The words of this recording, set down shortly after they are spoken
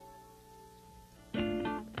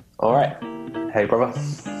All right. Hey, brother.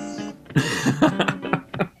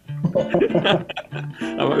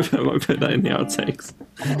 I won't put that in the outtakes.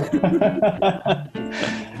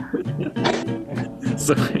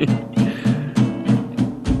 Sorry.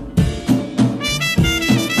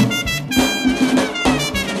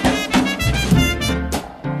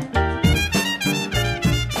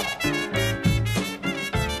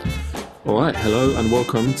 Alright, hello and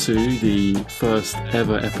welcome to the first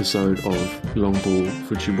ever episode of Long Ball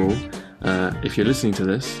Football. If you're listening to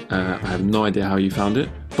this, I have no idea how you found it,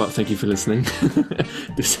 but thank you for listening.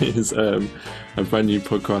 This is a brand new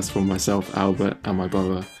podcast from myself, Albert, and my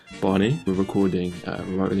brother Barney. We're recording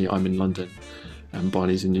remotely. I'm in London and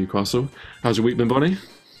Barney's in Newcastle. How's your week been, Barney?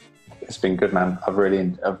 It's been good, man. I've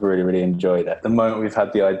really enjoyed it. The moment we've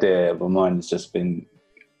had the idea, my mind has just been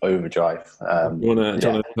overdrive. Do you want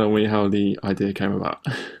to tell me how the idea came about?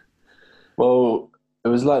 Well, it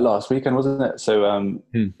was like last weekend, wasn't it? So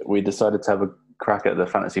we decided to have a crack at the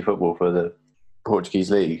fantasy football for the Portuguese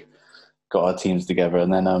league, got our teams together,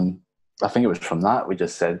 and then I think it was from that we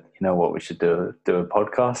just said, you know what, we should do a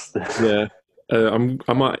podcast. Yeah,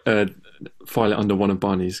 I might file it under one of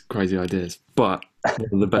Barney's crazy ideas, but one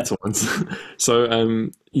of the better ones. So,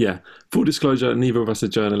 full disclosure, neither of us are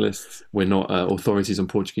journalists. We're not authorities on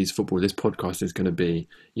Portuguese football. This podcast is going to be,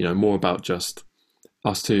 more about just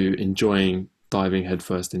us two enjoying diving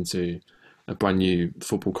headfirst into a brand new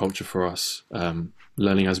football culture for us,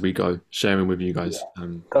 learning as we go, sharing with you guys.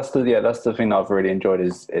 That's the thing that I've really enjoyed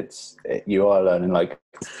is you are learning. Like,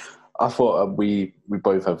 I thought we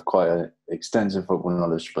both have quite an extensive football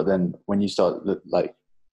knowledge, but then when you start like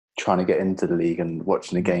trying to get into the league and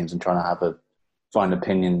watching the games and trying to find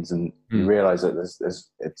opinions, and you realise that there's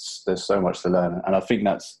so much to learn, and I think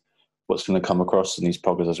that's what's going to come across in these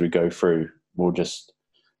podcasts as we go through. We'll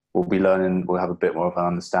be learning. We'll have a bit more of an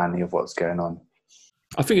understanding of what's going on.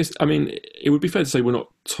 I think it would be fair to say we're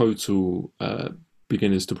not total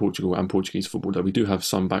beginners to Portugal and Portuguese football, though we do have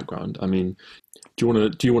some background. I mean, do you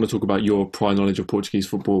want to talk about your prior knowledge of Portuguese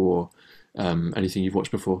football or anything you've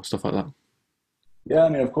watched before, stuff like that? Yeah, I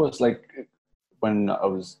mean, of course, like when I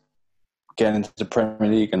was getting into the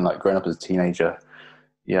Premier League and like growing up as a teenager,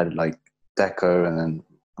 you had like Deco and then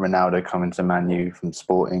Ronaldo coming to Man U from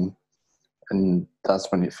Sporting, and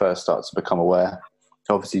that's when it first starts to become aware.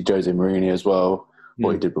 Obviously, Jose Mourinho as well,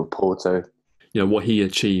 what he did with Porto. What he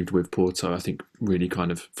achieved with Porto, I think, really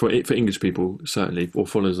kind of for English people certainly, or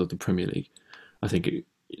followers of the Premier League, I think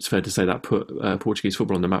it's fair to say that put Portuguese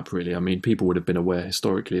football on the map. Really, I mean, people would have been aware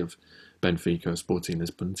historically of Benfica, Sporting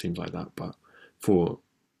Lisbon, teams like that, but for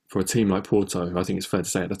a team like Porto, I think it's fair to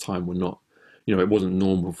say at the time were not, it wasn't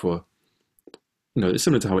normal for, it's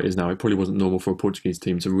similar to how it is now. It probably wasn't normal for a Portuguese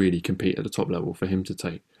team to really compete at the top level. For him to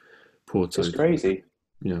take Porto, it's crazy.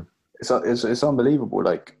 Yeah, it's unbelievable.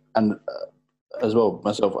 Like, and as well,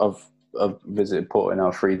 myself, I've visited Porto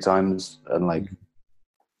now 3 times, and like,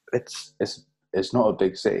 it's not a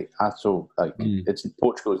big city at all. Like,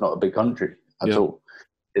 Portugal is not a big country at all.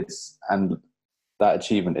 And that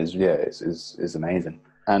achievement is amazing.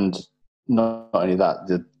 And not only that,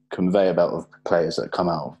 the conveyor belt of players that come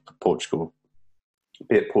out of Portugal,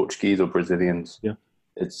 be it Portuguese or Brazilians,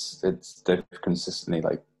 they've consistently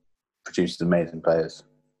like produced amazing players.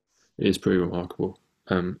 It is pretty remarkable.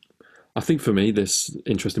 I think for me, this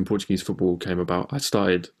interest in Portuguese football came about. I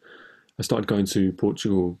started going to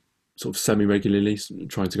Portugal sort of semi-regularly,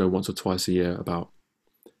 trying to go once or twice a year about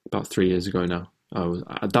 3 years ago now.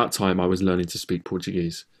 At that time, I was learning to speak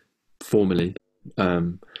Portuguese formally.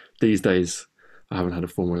 These days, I haven't had a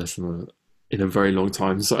formal lesson in a very long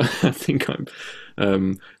time, so I think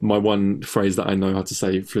my one phrase that I know how to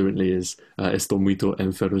say fluently is "Estou muito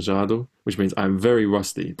enferrujado," which means I'm very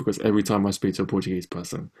rusty, because every time I speak to a Portuguese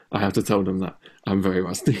person, I have to tell them that I'm very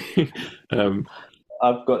rusty.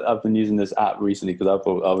 I've been using this app recently because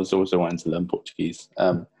I was also wanting to learn Portuguese,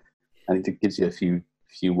 and it gives you a few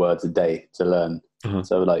words a day to learn.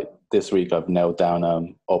 So like this week I've nailed down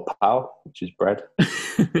o pão, which is bread, or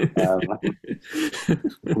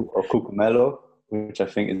cucumelo, which I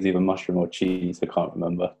think is either mushroom or cheese. I can't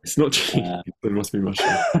remember. It's not cheese. It must be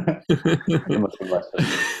mushroom. It must be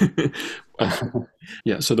mushroom.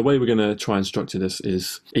 Yeah, so the way we're going to try and structure this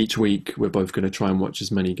is each week we're both going to try and watch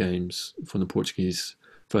as many games from the Portuguese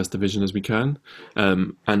First Division as we can,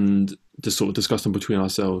 and just sort of discuss them between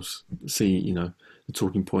ourselves, see, the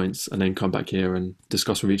talking points, and then come back here and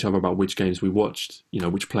discuss with each other about which games we watched,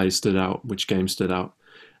 which players stood out, which games stood out.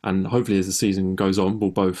 And hopefully as the season goes on,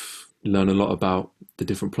 we'll both learn a lot about the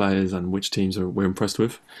different players and which teams we're impressed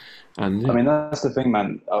with. And I mean, that's the thing,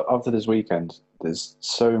 man. After this weekend, there's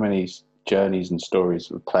so many journeys and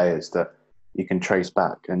stories with players that you can trace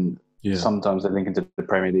back. And Yeah. sometimes they link into the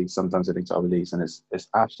Premier League, sometimes they link to other leagues, and it's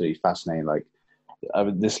absolutely fascinating. Like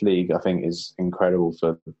this league, I think, is incredible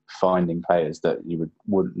for finding players that you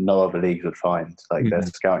would no other leagues would find. Like their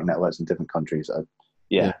scouting networks in different countries.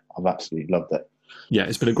 I've absolutely loved it. Yeah,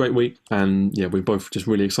 it's been a great week, and yeah, we're both just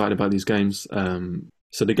really excited about these games.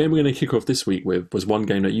 So the game we're going to kick off this week with was one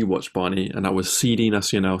game that you watched, Barney, and that was CD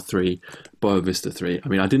Nacional 3, Boavista 3. I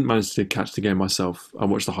mean, I didn't manage to catch the game myself. I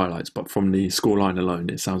watched the highlights, but from the scoreline alone,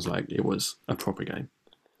 it sounds like it was a proper game.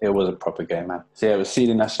 It was a proper game, man. So yeah, it was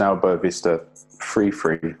CD Nacional Boavista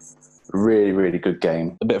 3-3. Really, really good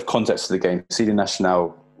game. A bit of context to the game. CD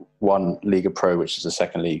Nacional won Liga Pro, which is the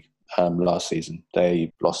second league, last season.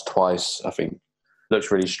 They lost twice, I think.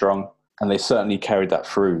 Looked really strong. And they certainly carried that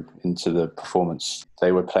through into the performance.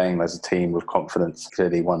 They were playing as a team with confidence.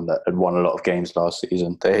 Clearly one that had won a lot of games last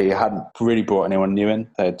season. They hadn't really brought anyone new in.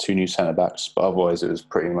 They had 2 new centre-backs, but otherwise it was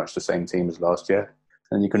pretty much the same team as last year.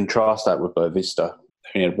 And you contrast that with Boavista.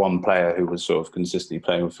 They had one player who was sort of consistently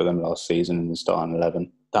playing for them last season in the starting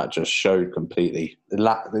 11. That just showed completely.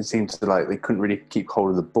 They seemed to they couldn't really keep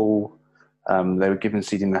hold of the ball. They were giving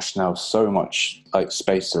CD Nacional so much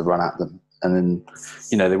space to run at them. And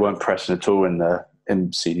then, they weren't pressing at all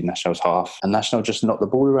in CD Nacional's half. And Nacional just knocked the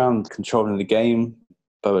ball around, controlling the game.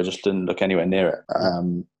 Boa just didn't look anywhere near it.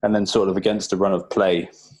 And then sort of against the run of play,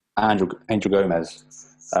 Angel Gomez,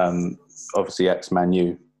 obviously ex-Man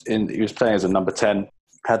U, he was playing as a number 10,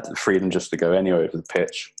 had the freedom just to go anywhere over the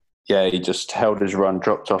pitch. Yeah, he just held his run,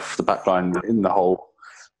 dropped off the back line in the hole,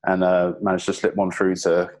 and managed to slip one through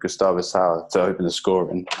to Gustavo Sauer to open the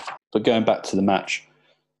scoring. But going back to the match,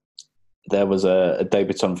 there was a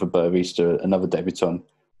debutant for Boavista, another debutant,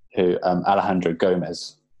 who Alejandro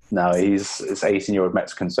Gomez. Now he's an 18-year-old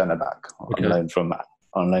Mexican centre-back on loan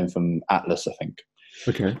from Atlas, I think.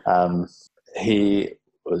 Okay. He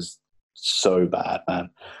was so bad,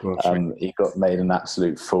 man. He got made an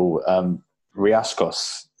absolute fool.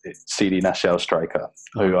 Riascos, CD Nacional striker,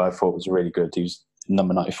 who I thought was really good. He was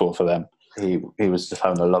number 94 for them. He was just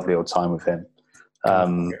having a lovely old time with him. How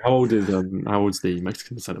old's the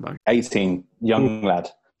Mexican centre back? 18, young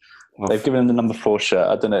lad. They've given him the number 4 shirt.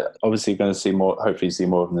 I don't know. Obviously, going to see more. Hopefully, see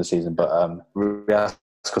more of him this season. But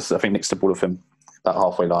Riascos, I think, nicks the ball off him that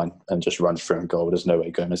halfway line and just runs through and goal. There's no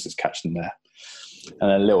way Gomez is catching there.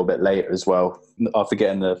 And then a little bit later as well, after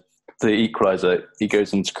getting the equaliser, he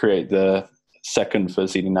goes in to create the second for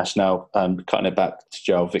CD Nacional, cutting it back to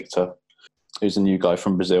João Victor, who's a new guy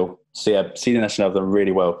from Brazil. So yeah, CD Nacional have done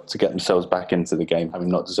really well to get themselves back into the game, having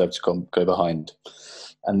not deserved to go behind.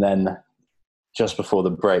 And then just before the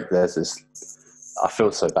break, there's this, I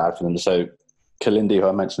feel so bad for them. So Kalindi, who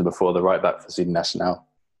I mentioned before, the right back for CD Nacional,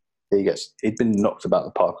 he'd been knocked about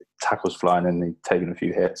the park, tackles flying and he'd taken a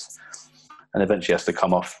few hits, and eventually has to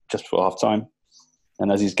come off just before half time.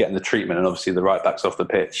 And as he's getting the treatment, and obviously the right back's off the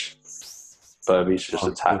pitch, Boavista just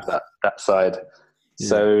attacked that side. Yeah.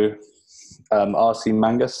 So RC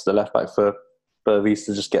Mangas, the left back for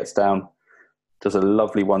Boavista, just gets down, does a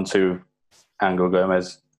lovely 1-2 Angel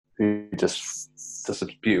Gomez, who just does a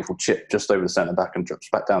beautiful chip just over the centre back and drops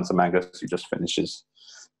back down to Mangas, who just finishes,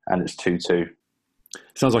 and it's 2-2.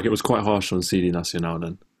 Sounds like it was quite harsh on CD Nacional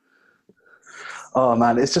then. Oh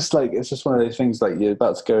man, it's just one of those things, like you're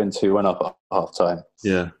about to go in 2-1 up at half time.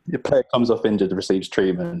 Yeah. Your player comes off injured, receives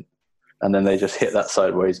treatment, and then they just hit that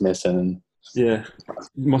side where he's missing. And yeah.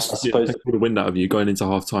 Must take all the wind out of you going into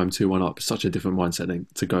half time 2-1 up. It's such a different mindset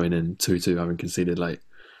to going in 2-2 having conceded late.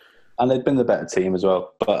 And they'd been the better team as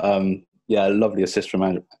well. But yeah, lovely assist from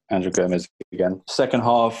Angel Gomez again. Second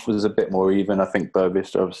half was a bit more even. I think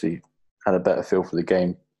Boavista obviously had a better feel for the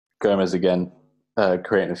game. Gomez again,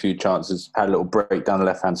 creating a few chances, had a little break down the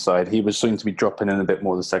left-hand side. He was soon to be dropping in a bit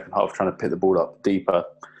more the second half, trying to pick the ball up deeper.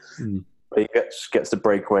 But he gets the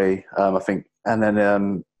breakaway, I think, and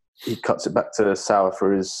then he cuts it back to Sauer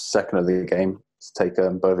for his second of the game to take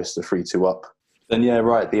Boavista 3-2 up. Then yeah,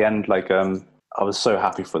 right at the end, I was so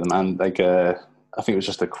happy for them, and I think it was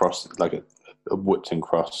just a cross, a whipped-in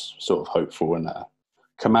cross, sort of hopeful. And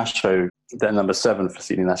Camacho, then number 7 for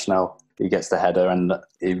CD Nacional, he gets the header, and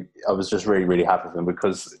I was just really, really happy for him,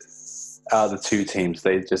 because out of the two teams,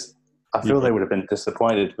 I feel they would have been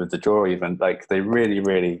disappointed with the draw even. They really,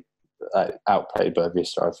 really outplayed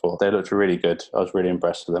Boavista, I thought. They looked really good. I was really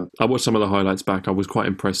impressed with them. I watched some of the highlights back. I was actually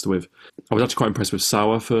quite impressed with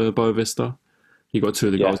Sauer for Boavista. He got 2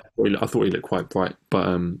 of the goals. I thought he looked quite bright.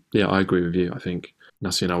 But yeah, I agree with you. I think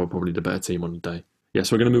Nacional were probably the better team on the day. Yeah,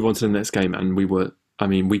 so we're going to move on to the next game, and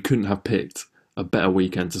we couldn't have picked a better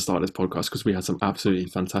weekend to start this podcast because we had some absolutely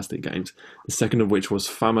fantastic games. The second of which was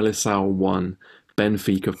Famalicão 1,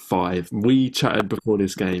 Benfica 5. We chatted before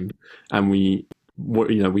this game, and we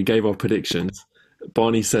gave our predictions.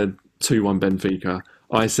 Barney said 2-1 Benfica.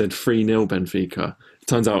 I said 3-0 Benfica.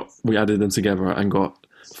 Turns out we added them together and got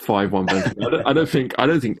 5-1 Benfica. I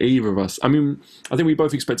don't think either of us. I mean, I think we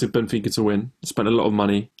both expected Benfica to win. Spent a lot of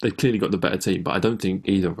money. They clearly got the better team, but I don't think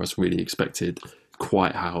either of us really expected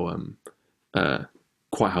quite how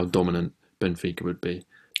dominant Benfica would be,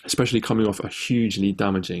 especially coming off a hugely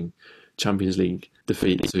damaging Champions League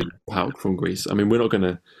defeat to PAOK from Greece. I mean, we're not going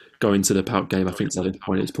to go into the PAOK game. I think at this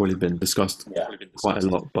point it's probably been discussed quite a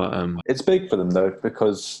lot. But it's big for them though,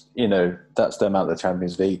 because that's them out of the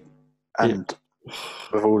Champions League, and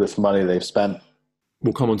with all this money they've spent.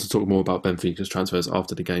 We'll come on to talk more about Benfica's transfers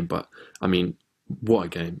after the game. But I mean, what a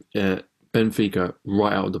game! Benfica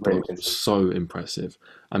right out of the block was so impressive.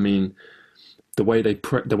 I mean, the way they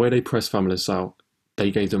pressed Famalicão,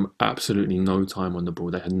 they gave them absolutely no time on the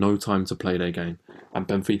ball. They had no time to play their game, and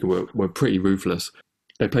Benfica were pretty ruthless.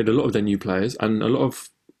 They played a lot of their new players, and a lot of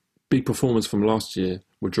big performers from last year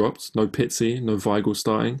were dropped. No Pizzi, no Weigl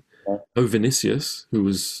starting, no Vinicius, who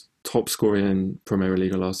was top scorer in Primeira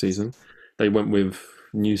Liga last season. They went with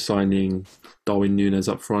new signing Darwin Núñez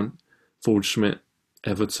up front, Waldschmidt,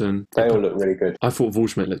 Everton. They all look really good. I thought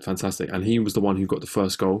Waldschmidt looked fantastic, and he was the one who got the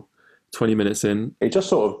first goal. 20 minutes in, he just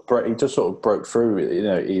sort of broke through.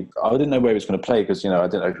 I didn't know where he was going to play because I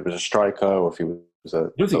didn't know if he was a striker or if he was a. I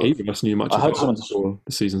don't think either of us knew much about him before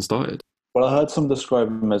the season started. Well, I heard someone describe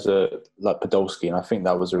him as like Podolski, and I think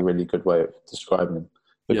that was a really good way of describing him,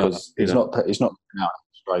 because he's not out a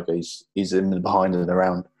striker. He's in behind and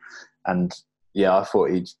around, and I thought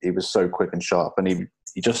he was so quick and sharp, and he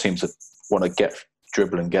just seems to want to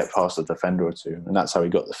dribble and get past a defender or two, and that's how he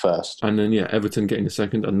got the first. And then Everton getting the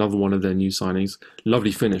second, another one of their new signings.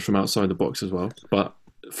 Lovely finish from outside the box as well. But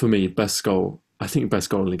for me, best goal in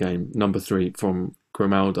the game, number 3 from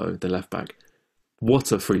Grimaldo, the left back.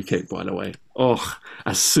 What a free kick, by the way. Oh,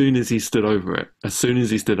 as soon as he stood over it, I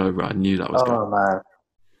knew that was good. Oh man,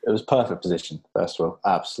 it was perfect position. First of all,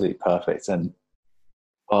 absolutely perfect. And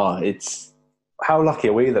it's how lucky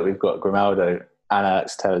are we that we've got Grimaldo and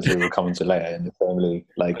Alex Telles, who will come into later in the Premier League.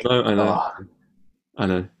 Like, I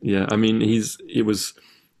know. Yeah, I mean, it's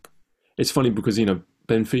funny because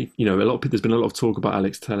Benfica. There's been a lot of talk about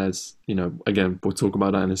Alex Telles. Again, we'll talk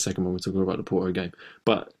about that in a second when we're talking about the Porto game.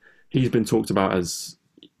 But he's been talked about as,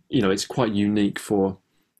 it's quite unique for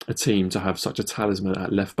a team to have such a talisman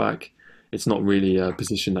at left back. It's not really a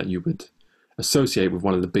position that you would associate with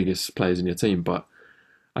one of the biggest players in your team, but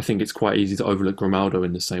I think it's quite easy to overlook Grimaldo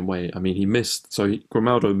in the same way. I mean,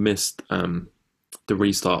 Grimaldo missed the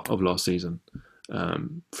restart of last season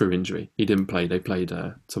through injury. He didn't play. They played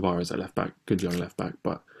Tavares at left back, good young left back.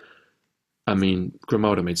 But I mean,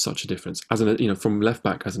 Grimaldo made such a difference from left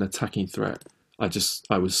back as an attacking threat. I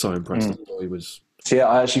was so impressed. He was. So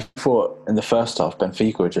I actually thought in the first half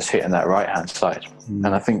Benfica were just hitting that right hand side, and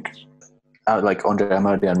I think like Andre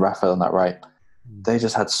Amodio and Rafa on that right. They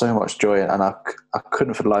just had so much joy, and I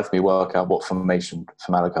couldn't for the life of me work out what formation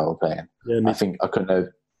Famalicão were playing. Yeah, I think I couldn't know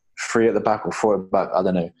 3 at the back or 4 at the back. I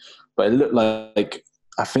don't know, but it looked like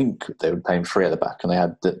I think they were playing 3 at the back, and they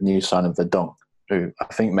had the new signing of Verdonk, who I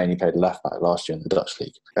think mainly played left back last year in the Dutch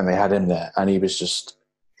league, and they had him there, and he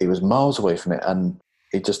was miles away from it, and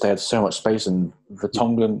they had so much space, and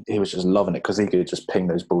Vertonghen, he was just loving it because he could just ping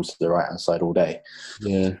those balls to the right hand side all day.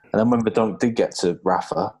 Yeah, and then when Verdonk did get to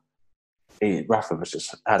Rafa. Rafa was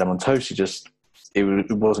just had him on toast. It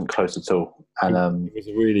wasn't close at all, and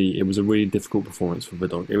it was a really difficult performance for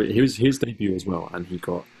Verdonk. It was his debut as well, and he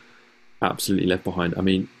got absolutely left behind. I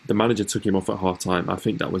mean, the manager took him off at half time. I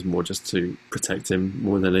think that was more just to protect him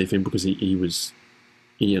more than anything, because he was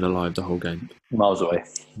eaten alive the whole game. Miles away.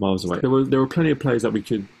 There were plenty of players that we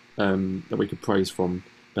could praise from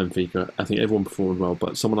Benfica. I think everyone performed well,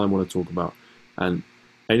 but someone I want to talk about, and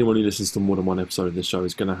anyone who listens to more than one episode of this show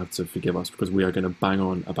is going to have to forgive us, because we are going to bang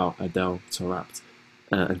on about Adel Taarabt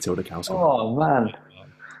until the cows come home. Oh man,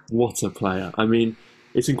 what a player! I mean,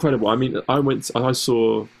 it's incredible. I mean, I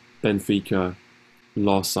saw Benfica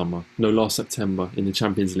last September in the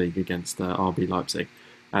Champions League against RB Leipzig,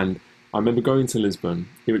 and I remember going to Lisbon.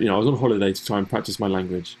 I was on holiday to try and practice my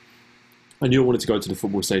language. I knew I wanted to go to the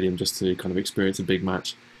football stadium just to kind of experience a big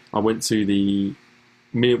match. I went to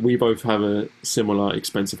we both have a similar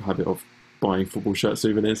expensive habit of buying football shirt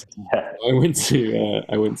souvenirs. Yeah. I went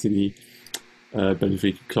to the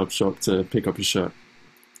Benfica club shop to pick up a shirt.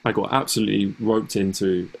 I got absolutely roped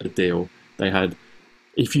into a deal. They had,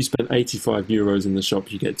 if you spent €85 in the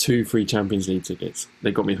shop, you get 2 free Champions League tickets.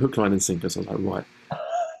 They got me hook, line and sinker, so I was like, right.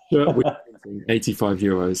 Shirt with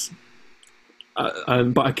 €85. At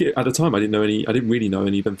the time, I didn't know any. I didn't really know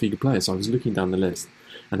any Benfica players, so I was looking down the list,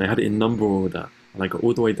 and they had it in number order, and I got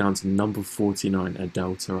all the way down to number 49,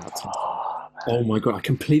 Adel Taarabt. Oh my god! I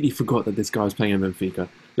completely forgot that this guy was playing in Benfica.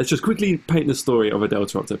 Let's just quickly paint the story of Adel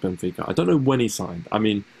Taarabt at Benfica. I don't know when he signed. I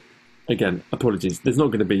mean, again, apologies. There's not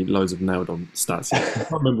going to be loads of nailed-on stats here. I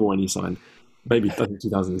can't remember when he signed. Maybe I think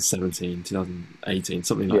 2017, 2018,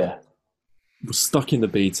 something like that. Was stuck in the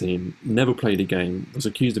B team, never played a game, was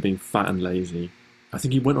accused of being fat and lazy. I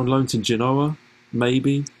think he went on loan to Genoa,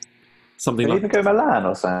 maybe. Something Did like he even go Milan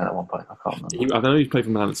or something at one point? I can't remember. I know he played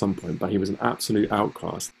for Milan at some point, but he was an absolute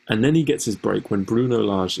outcast. And then he gets his break when Bruno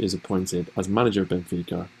Lage is appointed as manager of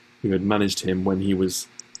Benfica, who had managed him when he was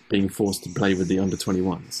being forced to play with the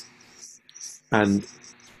under-21s. And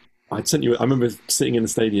I remember sitting in the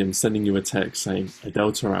stadium, sending you a text saying,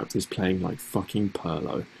 Adel Taarabt is playing like fucking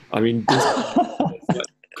Pirlo. I mean,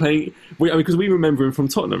 playing. Because we remember him from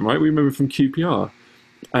Tottenham, right? We remember him from QPR.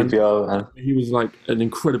 And he was like an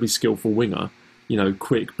incredibly skillful winger,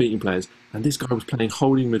 quick, beating players. And this guy was playing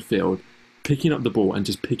holding midfield, picking up the ball and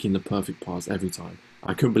just picking the perfect pass every time.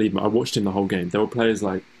 I couldn't believe it. I watched him the whole game. There were players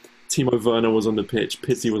like Timo Werner was on the pitch,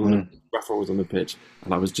 Pizzi was on the pitch, Rafa was on the pitch,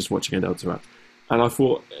 and I was just watching Adel Taarabt. And I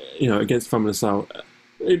thought, against Famalicão,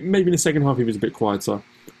 maybe in the second half he was a bit quieter,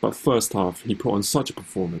 but first half he put on such a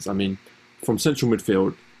performance. I mean, from central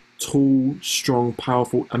midfield, tall, strong,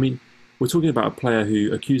 powerful. I mean, we're talking about a player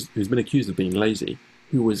who's been accused of being lazy,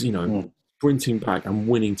 who was, sprinting back and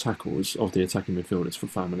winning tackles of the attacking midfielders for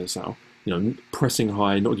Famalicão, pressing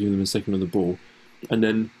high, not giving them a second on the ball, and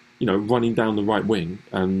then, running down the right wing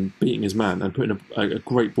and beating his man and putting a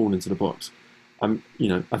great ball into the box. I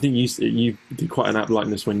think you did quite an apt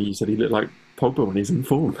likeness when you said he looked like Pogba when he's in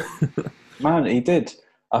form. Man, he did.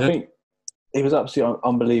 I think he was absolutely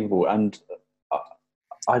unbelievable. And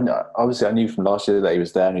I knew from last year that he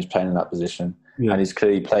was there and he was playing in that position. Yeah. And he's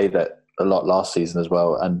clearly played it a lot last season as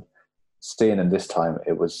well. And seeing him this time,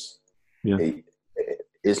 it was... Yeah.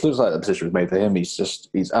 It looks like the position was made for him.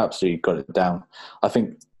 He's absolutely got it down. I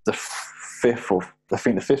think the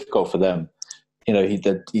fifth goal for them,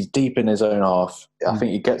 he's deep in his own half. I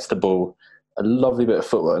think he gets the ball, a lovely bit of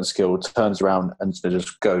footwork and skill, turns around and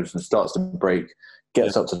just goes and starts to break,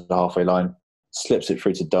 gets up to the halfway line, slips it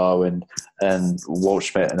through to Darwin and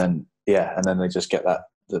Waldschmidt, and then they just get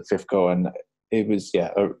the fifth goal. And it was,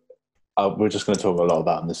 we're just going to talk a lot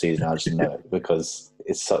about him this season, I just know it, because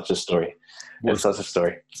it's such a story. It's such a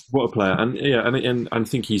story. What a player. And I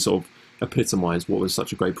think he sort of epitomised what was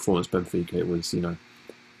such a great performance Benfica. It was,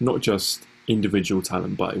 not just individual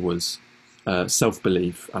talent, but it was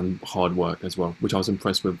self-belief and hard work as well, which I was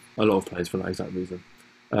impressed with a lot of players for that exact reason.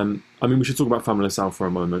 We should talk about Famalicão for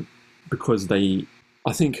a moment, because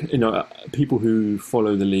I think, people who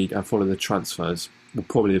follow the league and follow the transfers will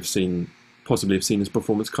probably possibly have seen this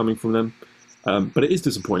performance coming from them. But it is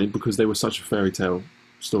disappointing because they were such a fairy tale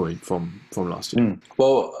story from last year.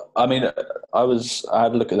 Well, I mean, I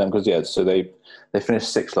had a look at them because, so they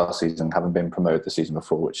finished sixth last season, having been promoted the season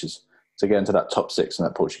before, which is to get into that top six in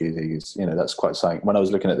that Portuguese league is, that's quite something. When I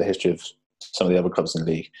was looking at the history of some of the other clubs in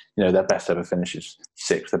the league, their best ever finishes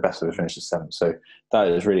sixth, their best ever finishes seventh. So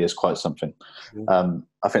that really is quite something.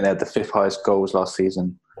 I think they had the fifth highest goals last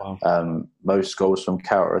season. Wow. Most goals from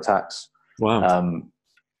counter attacks. Wow. And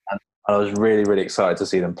I was really, really excited to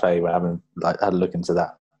see them play when I had a look into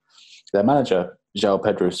that. Their manager, João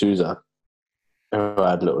Pedro Sousa, who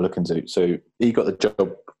I had a little look into, so he got the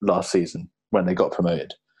job last season when they got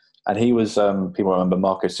promoted. And he was, people remember,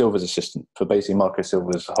 Marco Silva's assistant for basically Marco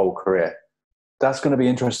Silva's whole career. That's going to be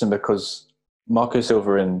interesting because Marco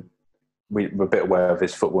Silva, we're a bit aware of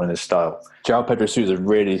his football and his style. João Pedro Sousa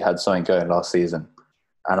really had something going last season.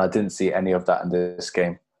 And I didn't see any of that in this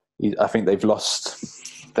game. I think they lost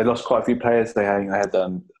quite a few players. They had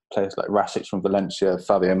players like Rasic from Valencia.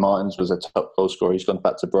 Fabio Martins was their top goal scorer. He's gone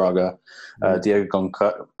back to Braga. Diego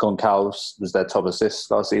Goncalves was their top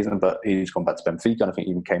assist last season, but he's gone back to Benfica, and I think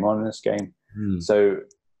he even came on in this game. So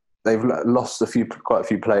they've lost quite a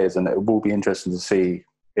few players, and it will be interesting to see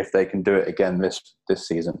if they can do it again this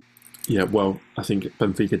season. Yeah, well, I think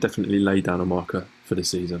Benfica definitely laid down a marker for this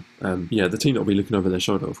season. The team that will be looking over their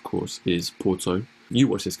shoulder, of course, is Porto. You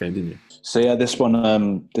watched this game, didn't you? So yeah, this one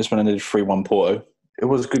ended 3-1 Porto. It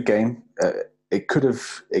was a good game. It could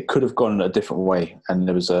have gone a different way, and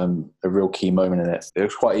there was a real key moment in it. It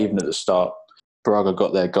was quite even at the start. Braga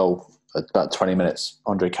got their goal at about 20 minutes.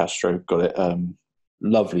 Andre Castro got it.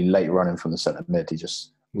 Lovely late running from the centre mid. He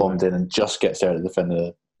just bombed in and just gets there to defend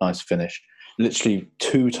a nice finish. Literally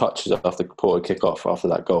 2 touches after Porto kick off after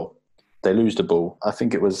that goal. They lose the ball. I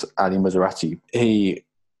think it was Ali Maserati. He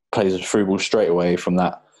plays a through ball straight away from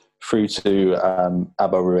that through to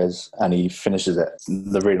Abel Ruiz, and he finishes it.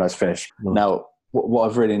 The really nice finish. Nice. Now, what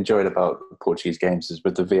I've really enjoyed about Portuguese games is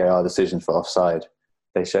with the VAR decision for offside,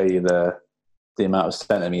 they show you the amount of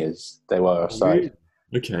centimetres they were offside.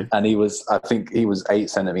 Okay. And I think he was 8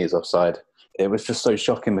 centimetres offside. It was just so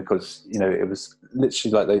shocking because, it was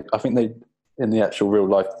literally like I think they, in the actual real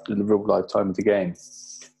life time of the game,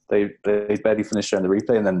 they barely finished showing the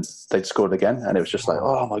replay and then they'd scored again. And it was just like,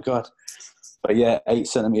 oh my God. But yeah, 8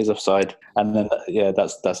 centimetres offside. And then,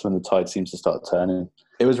 that's when the tide seems to start turning.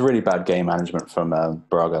 It was really bad game management from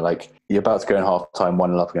Braga. Like, you're about to go in half-time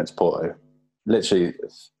 1-0 up against Porto. Literally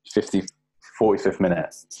 45th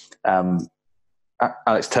minute.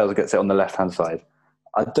 Alex Telles gets it on the left-hand side.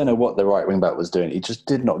 I don't know what the right wing-back was doing. He just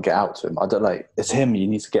did not get out to him. It's him. You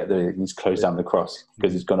need to close down the cross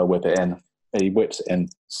because he's going to whip it in. And he whips it in.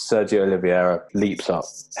 Sergio Oliveira leaps up,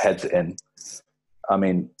 heads it in. I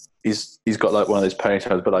mean, he's got like one of those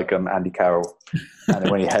ponytails, but like Andy Carroll. And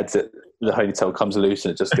then when he heads it, the ponytail comes loose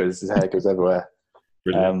and it just goes, his hair goes everywhere.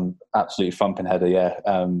 Absolutely thumping header, yeah.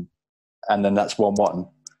 And then that's 1-1.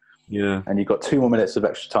 Yeah. And you've got 2 more minutes of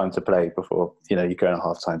extra time to play before, you go in at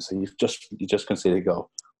half time. So you just conceded a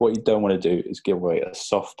goal. What you don't want to do is give away a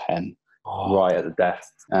soft pen right at the death.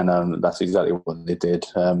 And that's exactly what they did.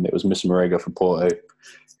 It was Mr. Marega for Porto.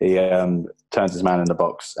 He turns his man in the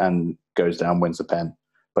box and goes down, wins the pen.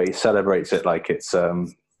 But he celebrates it like it's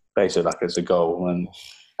basically like it's a goal. And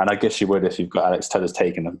I guess you would if you've got Alex Telles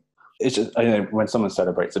taking them. It's just, when someone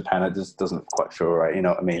celebrates a pen, it just doesn't quite feel right. You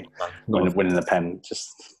know what I mean? When winning a pen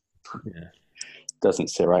just doesn't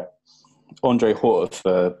sit right. Andre Horta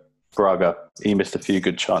for Braga, he missed a few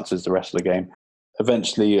good chances the rest of the game.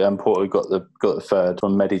 Eventually, Porto got the third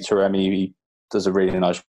from Mehdi Taremi. He does a really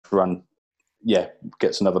nice run. Yeah,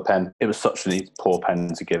 gets another pen. It was such a poor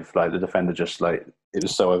pen to give. Like, the defender just it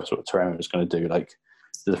was so obvious what Taremi was going to do. Like,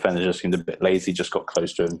 the defender just seemed a bit lazy, just got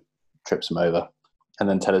close to him, trips him over. And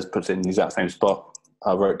then Telles puts it in the exact same spot.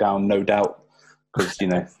 I wrote down no doubt because,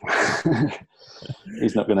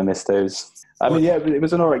 he's not going to miss those. I mean, yeah, it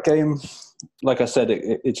was an all right game. Like I said,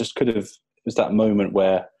 it just could have. It was that moment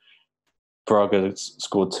where Braga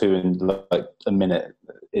scored 2 in like a minute.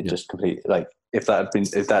 It just completely, like, if that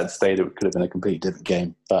had stayed, it could have been a completely different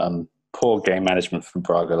game. But poor game management from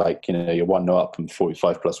Braga. Like, you're 1-0 up from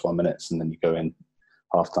 45 plus 1 minutes, and then you go in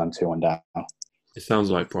half time 2-1 down. It sounds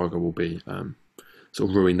like Braga will be sort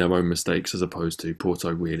of ruining their own mistakes as opposed to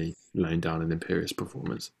Porto really laying down an imperious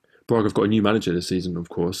performance. Braga have got a new manager this season, of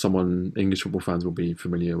course. Someone English football fans will be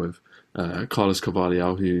familiar with. Carlos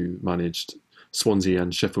Carvalhal, who managed Swansea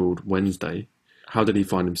and Sheffield Wednesday. How did he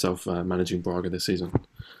find himself managing Braga this season?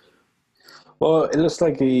 Well, it looks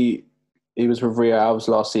like he was with Rio Alves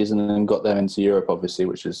last season and got them into Europe, obviously,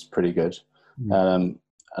 which is pretty good. And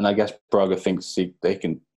I guess Braga thinks he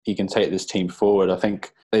can take this team forward. I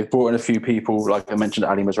think they've brought in a few people, like I mentioned,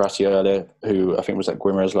 Ali Mazrati earlier, who I think was at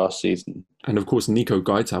Guimarães last season. And of course, Nico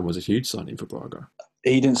Gaitan was a huge signing for Braga.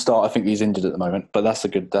 He didn't start. I think he's injured at the moment, but that's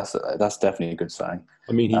definitely a good signing.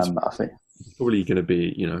 I mean, he's probably going to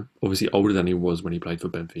be, obviously older than he was when he played for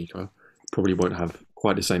Benfica. Probably won't have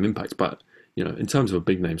quite the same impact, but in terms of a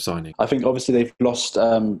big name signing, I think obviously they've lost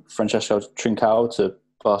Francesco Trincao to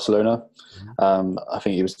Barcelona. I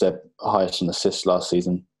think he was their highest on assists last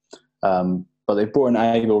season. But they brought in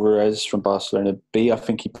Abel Ruiz from Barcelona B. I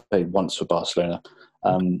think he played once for Barcelona.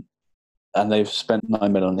 And they've spent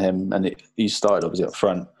 9 million on him, and he started obviously up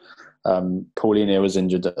front. Paulinho was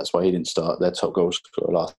injured, that's why he didn't start. Their top goal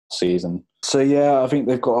scorer last season. So yeah, I think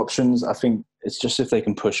they've got options. I think it's just if they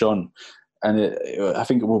can push on, and I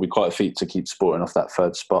think it will be quite a feat to keep Sporting off that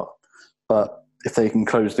third spot. But if they can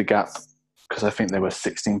close the gap, because I think they were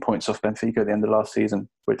 16 points off Benfica at the end of last season,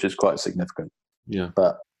 which is quite significant. Yeah.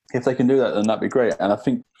 But if they can do that, then that'd be great. And I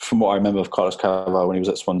think from what I remember of Carlos Carvalhal when he was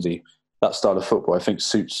at Swansea, that style of football I think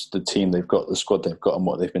suits the team they've got, the squad they've got, and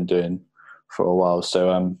what they've been doing for a while.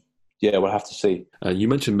 So yeah, we'll have to see. You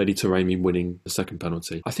mentioned Mehdi Taremi winning the second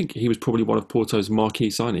penalty. I think he was probably one of Porto's marquee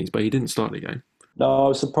signings, but he didn't start the game. No, I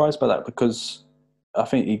was surprised by that because I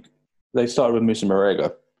think they started with Musa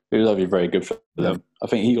Marega, who was obviously very good for them. I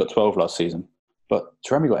think he got 12 last season, but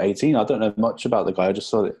Taremi got 18. I don't know much about the guy. I just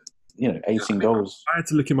saw that, 18 goals. I had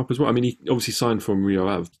to look him up as well. I mean, he obviously signed from Rio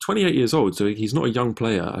Ave. 28 years old, so he's not a young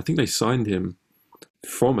player. I think they signed him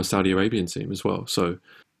from a Saudi Arabian team as well. So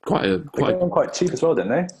quite quite cheap as well,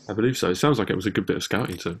 didn't they? I believe so. It sounds like it was a good bit of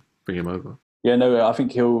scouting to bring him over. Yeah, no, I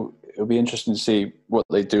think it'll be interesting to see what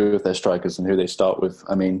they do with their strikers and who they start with.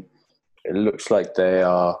 I mean, it looks like they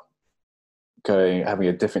are having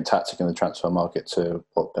a different tactic in the transfer market to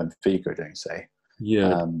what Benfica are doing, say.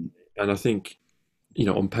 Yeah, and I think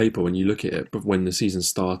on paper, when you look at it, but when the season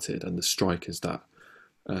started and the strikers that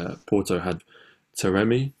Porto had,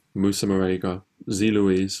 Taremi, Musa Marega, Z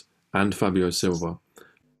Luiz, and Fabio Silva,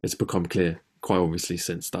 it's become clear quite obviously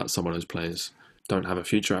since that some of those players don't have a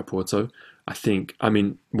future at Porto. We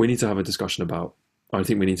need to have a discussion about. I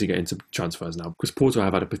think we need to get into transfers now because Porto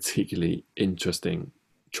have had a particularly interesting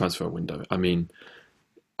transfer window. I mean,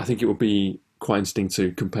 I think it would be quite interesting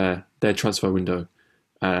to compare their transfer window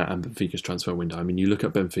and Benfica's transfer window. I mean, you look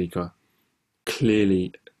at Benfica,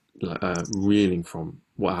 clearly reeling from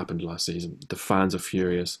what happened last season. The fans are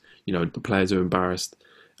furious. The players are embarrassed.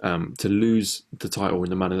 To lose the title in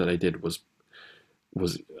the manner that they did was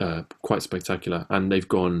quite spectacular. And they've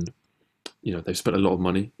gone, they've spent a lot of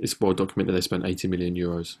money. It's well documented they spent 80 million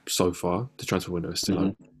euros so far. The transfer window is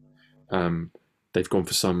still open. They've gone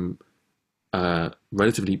for some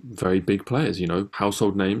relatively very big players,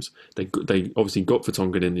 household names. They obviously got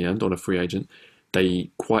Vertonghen in the end on a free agent.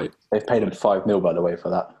 They've paid him 5 mil, by the way, for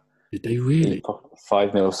that. Did they really?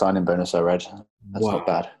 5 mil signing bonus, I read. That's not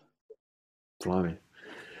bad. Blimey.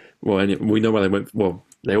 Well, we know where they went. Well,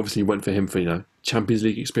 they obviously went for him for Champions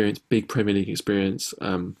League experience, big Premier League experience.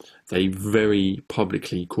 They very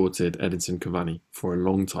publicly courted Edinson Cavani for a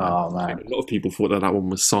long time. Oh man! A lot of people thought that one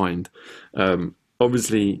was signed.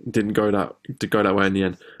 Obviously, didn't go that way in the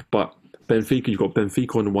end. But Benfica, you've got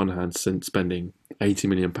Benfica on the one hand, since spending £80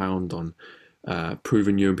 million on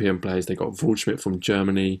proven European players. They got Waldschmidt from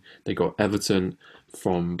Germany. They got Everton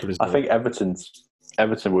from Brazil. I think Everton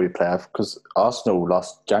will be player because Arsenal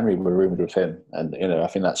last January were rumoured with him, and I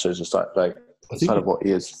think that shows just like of what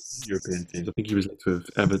he is. European teams. I think he was linked with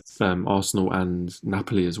Arsenal and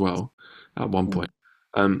Napoli as well at one point.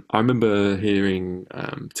 I remember hearing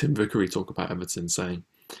Tim Vickery talk about Everton, saying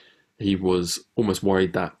he was almost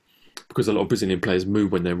worried that because a lot of Brazilian players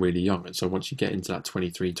move when they're really young, and so once you get into that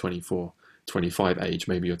 23, 24, 25 age,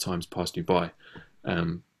 maybe your time's passed you by.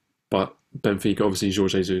 But Benfica, obviously,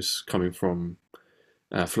 Jorge Jesus coming from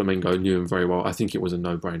Flamengo, knew him very well. I think it was a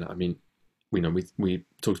no-brainer. I mean, we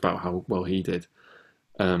talked about how well he did.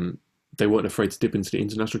 They weren't afraid to dip into the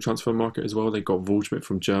international transfer market as well. They got Waldschmidt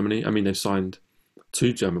from Germany. I mean, they've signed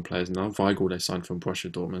 2 German players now. Weigl, they signed from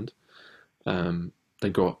Borussia Dortmund. They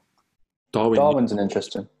got Darwin. Darwin's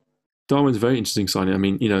a very interesting signing. I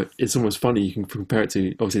mean, it's almost funny. You can compare it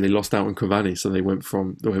to, obviously, they lost out on Cavani, so they went for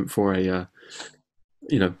a,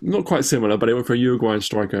 not quite similar, but they went for a Uruguayan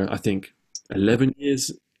striker, I think, 11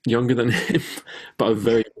 years younger than him, but a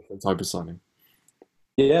very different type of signing.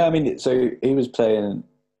 Yeah, I mean, so he was playing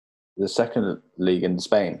the second league in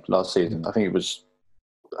Spain last season. I think he was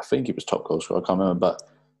top goal scorer. I can't remember, but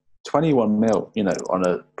 21 mil, on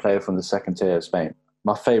a player from the second tier of Spain.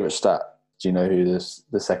 My favourite stat. Do you know who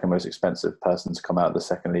the second most expensive person to come out of the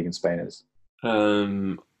second league in Spain is?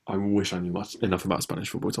 I wish I knew enough about Spanish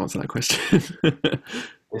football to answer that question.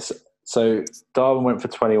 So Darwin went for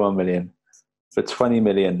 21 million. For 20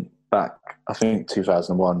 million back, I think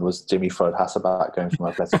 2001 was Jimmy Floyd Hasselback going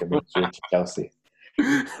from Atletico Madrid to Chelsea.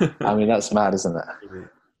 I mean, that's mad, isn't it?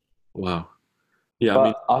 Wow. Yeah,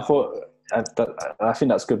 but I think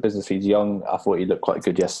that's good business. He's young. I thought he looked quite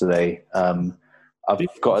good yesterday.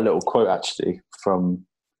 I've got a little quote actually from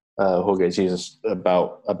Jorge Jesus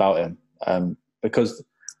about him because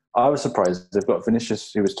I was surprised. They've got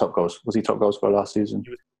Vinicius, who was top goals. Was he top goal scorer last season?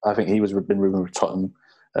 I think he was been rumoured with Tottenham.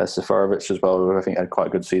 Seferovic as well, who I think had quite a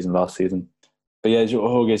good season last season. But yeah,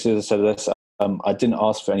 Jorge Jesus said this. I didn't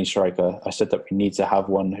ask for any striker. I said that we need to have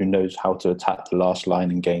one who knows how to attack the last line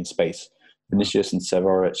and gain space. Vinicius and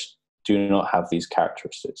Seferovic do not have these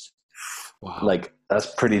characteristics. Wow. Like,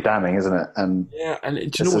 that's pretty damning, isn't it? And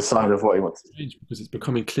it's a sign of what he wants. Because it's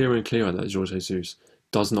becoming clearer and clearer that Jorge Jesus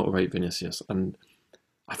does not rate Vinicius, and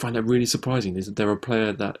I find that really surprising. He's a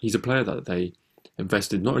player that they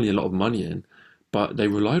invested not only a lot of money in, but they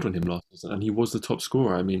relied on him last season, and he was the top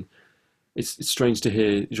scorer. I mean, it's strange to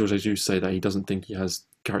hear Jorge Jesus say that he doesn't think he has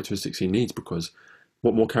characteristics he needs, because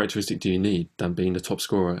what more characteristic do you need than being the top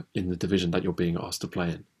scorer in the division that you're being asked to play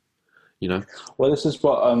in? Well, this is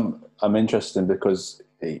what I'm interested in, because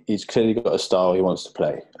he's clearly got a style he wants to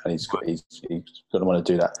play, and he's going to want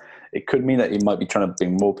to do that. It could mean that he might be trying to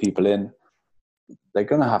bring more people in. They're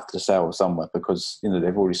going to have to sell somewhere, because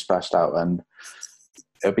they've already splashed out, and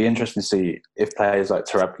it'll be interesting to see if players like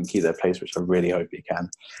Tarab can keep their place, which I really hope he can.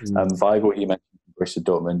 Weigl, you mentioned Borussia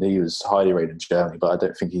Dortmund, he was highly rated in Germany, but I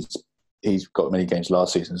don't think he's got many games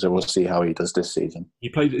last season, so we'll see how he does this season. He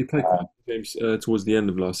played games towards the end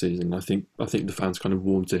of last season. I think the fans kind of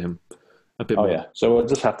warmed to him a bit more. Yeah, so we'll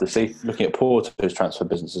just have to see. Looking at Porto's transfer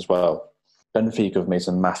business as well, Benfica have made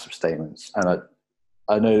some massive statements, and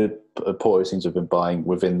I know Porto seems to have been buying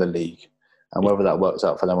within the league, And whether that works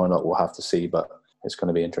out for them or not, we'll have to see. But it's going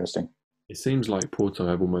to be interesting. It seems like Porto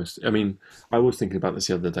have almost. I mean, I was thinking about this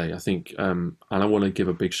the other day. I think, and I want to give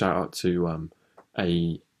a big shout out to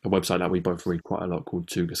a website that we both read quite a lot called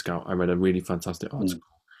Tuga Scout. I read a really fantastic article.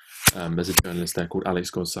 There's a journalist there called Alex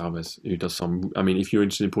Gonçalves who does some. I mean, if you're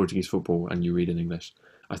interested in Portuguese football and you read in English,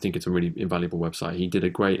 I think it's a really invaluable website. He did a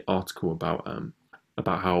great article about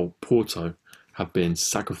how Porto have been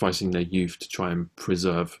sacrificing their youth to try and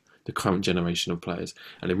preserve the current generation of players,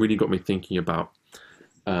 and it really got me thinking about.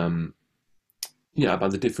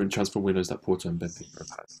 About the different transfer windows that Porto and Benfica have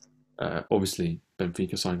had. Obviously,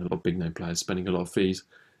 Benfica signing a lot of big name players, spending a lot of fees,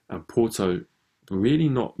 and Porto really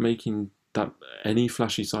not making that any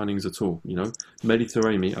flashy signings at all. You know, Mehdi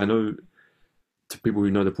Taremi. I know to people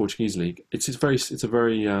who know the Portuguese league, it's a very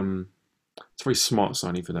smart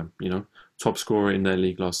signing for them. You know, top scorer in their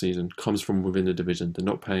league last season, comes from within the division. They're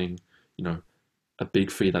not paying, a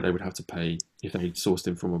big fee that they would have to pay if they sourced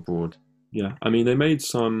him from abroad. Yeah, I mean they made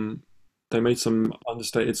some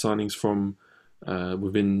understated signings from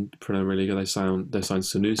within Premier League. They signed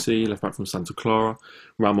Sanusi, left back from Santa Clara,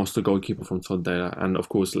 Ramos, the goalkeeper from Tondela, and of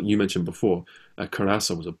course, you mentioned before,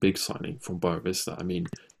 Carrasco was a big signing from Boa Vista. I mean,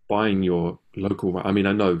 buying your local. I mean,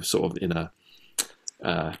 I know sort of in a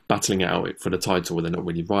battling it out for the title, they're not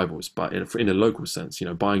really rivals, but in a local sense,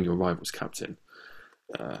 buying your rival's captain.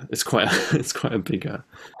 It's quite a big.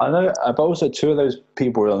 I know, but also two of those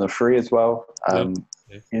people were on the free as well.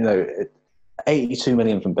 82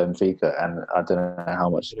 million from Benfica, and I don't know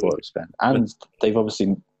how much support spent. And they've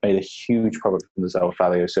obviously made a huge profit from the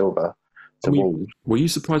Fabio Silva to Wolves. Were you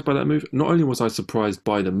surprised by that move? Not only was I surprised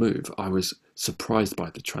by the move, I was surprised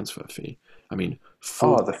by the transfer fee. I mean,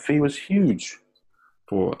 the fee was huge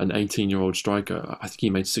for an 18-year-old striker. I think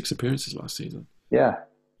he made 6 appearances last season. Yeah,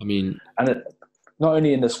 I mean, and not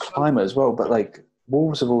only in this climate as well, but like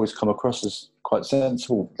Wolves have always come across as quite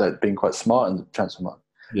sensible, like being quite smart in the transfer market.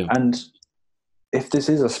 Yeah. And if this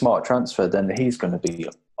is a smart transfer, then he's going to be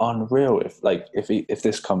unreal. If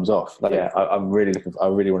this comes off, I'm really looking. I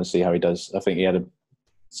really want to see how he does. I think he had a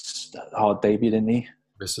hard debut, didn't he?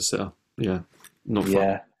 Mr. Sitter, not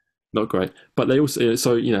fun. Not great. But they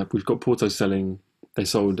also, we've got Porto selling. They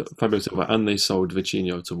sold Fabio Silva and they sold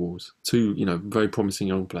Vitinho to Wolves. 2, very promising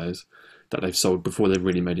young players that they've sold before they've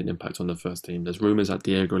really made an impact on the first team. There's rumours that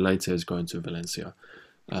Diego Leite is going to Valencia.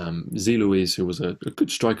 Zé Luiz, who was a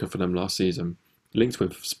good striker for them last season, linked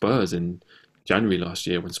with Spurs in January last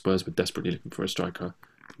year when Spurs were desperately looking for a striker,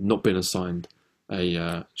 not been assigned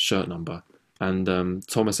a shirt number. And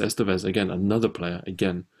Thomas Esteves, again, another player,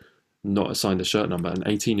 not assigned a shirt number, an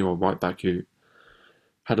 18-year-old right back who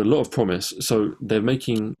had a lot of promise. So they're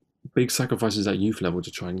making big sacrifices at youth level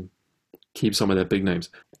to try and keep some of their big names.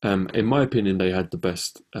 In my opinion, they had the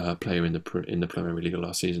best player in the Premier League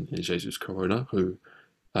last season in Jesus Corona, who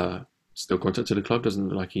still contracted to the club. Doesn't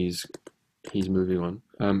look like he's moving on.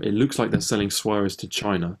 It looks like they're selling Suarez to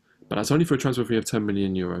China, but that's only for a transfer fee of 10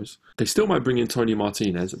 million euros. They still might bring in Tony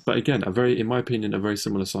Martinez, but again, in my opinion, a very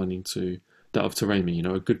similar signing to that of Taremi,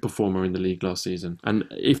 a good performer in the league last season. And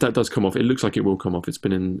if that does come off, it looks like it will come off. It's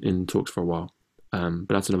been in talks for a while. But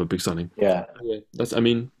that's another big signing. Yeah.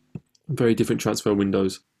 Very different transfer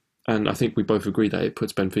windows. And I think we both agree that it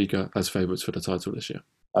puts Benfica as favourites for the title this year.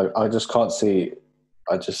 I just can't see.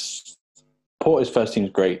 Porto's first team is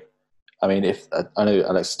great. I mean, if I know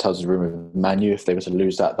Alex tells us rumor of Manu, if they were to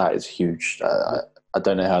lose that is huge. I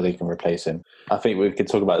don't know how they can replace him. I think we could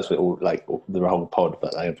talk about this with the whole pod,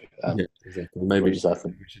 but exactly. Maybe we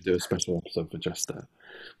should do a special episode for just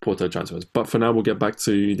Porto transfers. But for now, we'll get back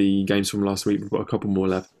to the games from last week. We've got a couple more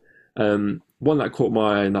left. One that caught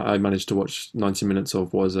my eye and that I managed to watch 90 minutes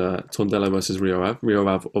of was Tondela versus Rio Ave. Rio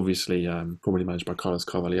Ave, obviously, formerly managed by Carlos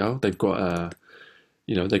Carvalhal. They've got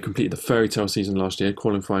they completed the fairy tale season last year,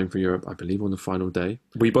 qualifying for Europe, I believe, on the final day.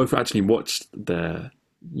 We both actually watched their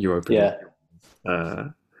Europa League.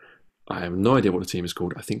 I have no idea what the team is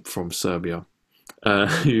called. I think from Serbia.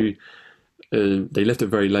 Who they left it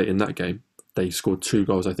very late in that game. They scored 2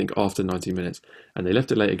 goals, I think, after 90 minutes. And they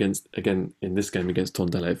left it late again in this game against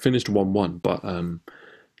Tondela. It finished 1-1, but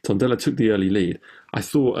Tondela took the early lead. I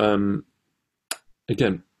thought,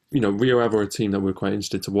 Rio Ave were a team that we're quite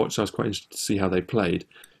interested to watch. I was quite interested to see how they played.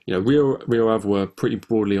 Rio Ave were pretty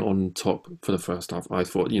broadly on top for the first half. I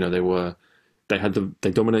thought,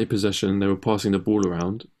 they dominated possession. They were passing the ball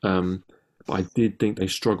around. But I did think they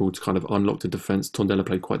struggled to kind of unlock the defence. Tondela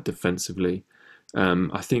played quite defensively.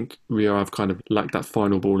 I think Rio Ave kind of lacked that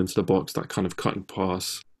final ball into the box, that kind of cutting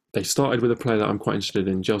pass. They started with a player that I'm quite interested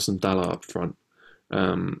in, Gelson Dalla up front. He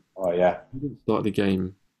didn't start the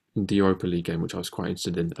game in the Europa League game, which I was quite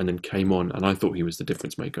interested in, and then came on, and I thought he was the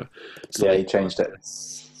difference maker. So Yeah, he changed it.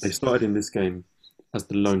 they started in this game as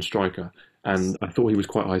the lone striker, and I thought he was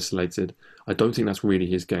quite isolated. I don't think that's really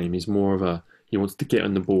his game. He's more of a he wants to get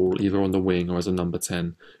on the ball either on the wing or as a number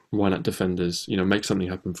 10, run at defenders, make something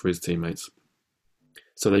happen for his teammates.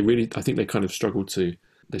 So I think they kind of struggled to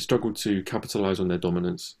capitalise on their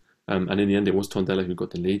dominance. And in the end, it was Tondela who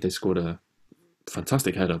got the lead. They scored a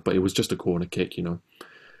fantastic header, but it was just a corner kick,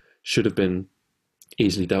 Should have been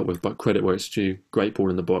easily dealt with, but credit where it's due. Great ball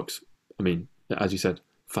in the box. I mean, as you said,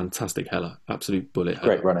 fantastic header, absolute bullet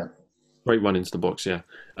header. Great run into the box, yeah.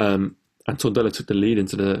 And Tondela took the lead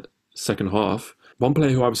into the second half. One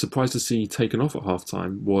player who I was surprised to see taken off at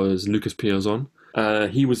half-time was Lucas Piazon.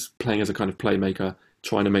 He was playing as a kind of playmaker,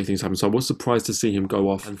 trying to make things happen. So I was surprised to see him go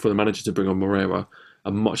off and for the manager to bring on Moreira,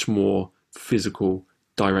 a much more physical,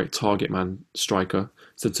 direct target man striker.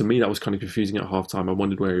 So to me, that was kind of confusing at half-time. I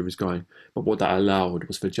wondered where he was going. But what that allowed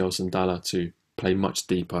was for Gelson Dalla to play much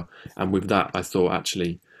deeper. And with that, I thought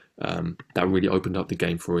actually that really opened up the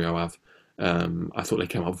game for Rio Ave. I thought they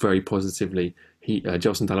came out very positively.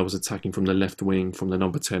 Gelson Dalla was attacking from the left wing, from the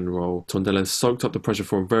number 10 role. Tondela soaked up the pressure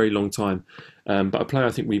for a very long time. But a player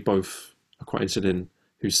I think we both are quite interested in,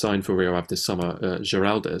 who signed for Rio Ave this summer,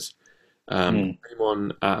 Geraldez, came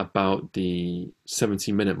on at about the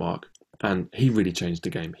 70-minute mark, and he really changed the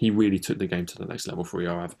game. He really took the game to the next level for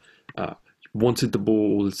Rio Ave. Wanted the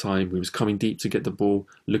ball all the time. He was coming deep to get the ball,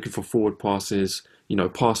 looking for forward passes,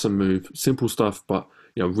 pass and move, simple stuff, but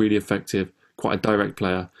really effective, quite a direct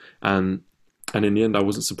player. And in the end, I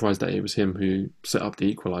wasn't surprised that it was him who set up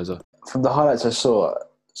the equaliser. From the highlights I saw,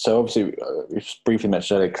 so obviously, we briefly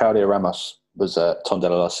mentioned earlier, Claudio Ramos was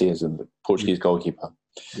Tondela last season, the Portuguese goalkeeper.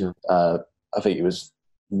 Yeah. I think he was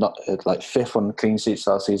not like fifth on clean sheets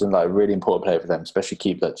last season, like a really important player for them, especially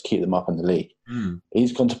to keep them up in the league.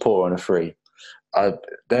 He's gone to Porto on a free.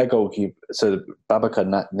 Their goalkeeper, so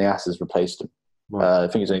Babacar Niasse has replaced him. Right. I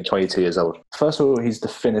think he's only 22 years old. First of all, he's the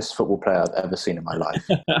thinnest football player I've ever seen in my life.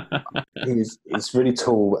 He's really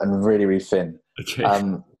tall and really, really thin.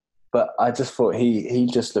 Okay. But I just thought he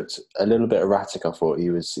just looked a little bit erratic. I thought he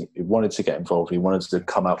wanted to get involved. He wanted to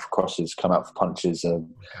come out for crosses, come out for punches.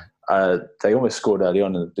 They almost scored early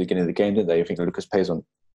on in the beginning of the game, didn't they? I think Lucas Piazon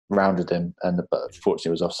rounded him, but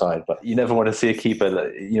unfortunately was offside. But you never want to see a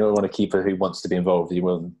keeper. You don't want a keeper who wants to be involved. You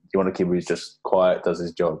want a keeper who's just quiet, does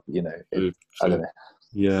his job. I don't know.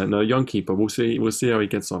 Yeah, no, young keeper. We'll see how he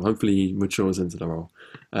gets on. Hopefully, he matures into the role.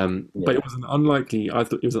 But it was an unlikely. I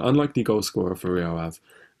thought it was an unlikely goal scorer for Rio Ave.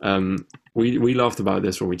 We laughed about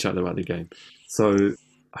this when we chatted about the game. So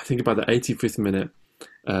I think about the 85th minute,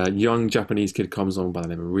 young Japanese kid comes on by the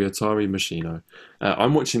name of Ryotaro Machino.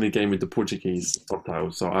 I'm watching the game with the Portuguese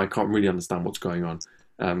subtitles, so I can't really understand what's going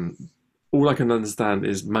on. All I can understand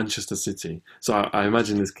is Manchester City. So I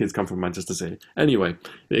imagine this kid's come from Manchester City. Anyway,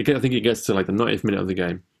 I think it gets to like the 90th minute of the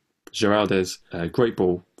game. Geraldez, great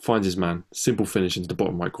ball, finds his man, simple finish into the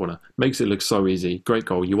bottom right corner, makes it look so easy. Great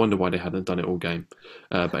goal. You wonder why they hadn't done it all game.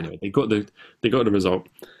 But anyway, they got the result.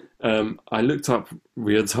 I looked up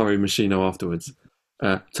Ryotaro Machino afterwards.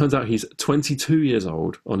 Turns out he's 22 years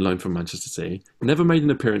old, on loan from Manchester City. Never made an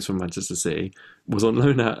appearance for Manchester City. Was on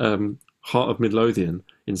loan at Heart of Midlothian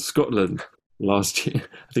in Scotland last year.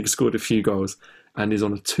 I think scored a few goals. And is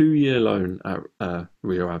on a 2-year loan at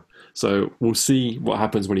Rio Ave. So we'll see what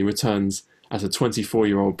happens when he returns as a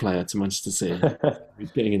 24-year-old player to Manchester City.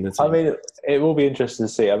 He's getting in the team. I mean, it will be interesting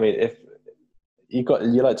to see. I mean, if you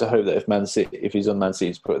like to hope that if he's on Man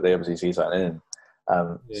City's put, they obviously see something in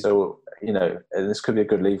him. So and this could be a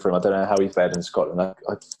good league for him. I don't know how he fared in Scotland.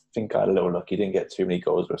 I think I had a little luck. He didn't get too many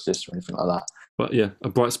goals or assists or anything like that. But yeah, a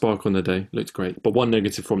bright spark on the day. Looked great. But one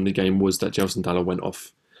negative from the game was that Gelson Dalla went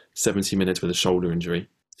off 70 minutes with a shoulder injury.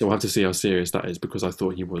 So we'll have to see how serious that is, because I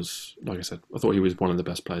thought he was, like I said, one of the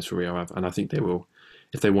best players for Rio Ave. And I think they will,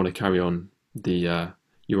 if they want to carry on the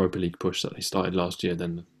Europa League push that they started last year,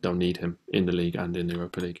 then they'll need him in the league and in the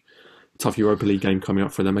Europa League. Tough Europa League game coming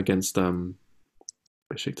up for them against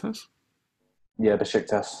Besiktas? Yeah,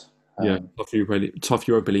 Besiktas. Tough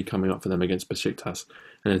Europa League coming up for them against Besiktas.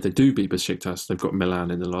 And if they do beat Besiktas, they've got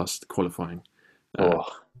Milan in the last qualifying.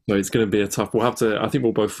 So it's going to be a tough. I think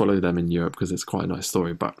we'll both follow them in Europe because it's quite a nice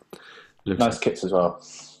story. But nice kits as well.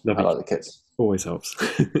 I like the kits. Always helps.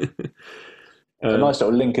 A nice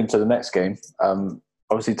little link into the next game.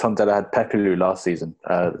 Obviously, Tondela had Pepelu last season,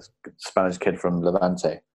 Spanish kid from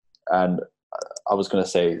Levante, and I was going to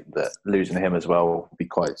say that losing him as well will be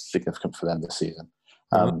quite significant for them this season.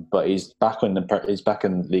 But he's back in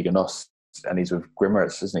Liga NOS, and he's with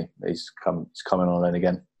Grimares, isn't he? He's coming on loan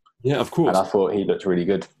again. Yeah, of and course. I thought he looked really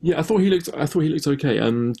good. Yeah, I thought he looked. I thought he looked okay.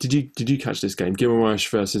 Did you catch this game, Guimaraes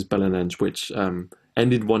versus Belenenses, which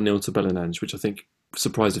ended 1-0 to Belenenses, which I think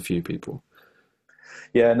surprised a few people.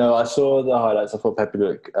 Yeah, no, I saw the highlights. I thought Pepe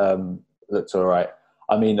looked all right.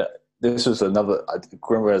 I mean, this was another.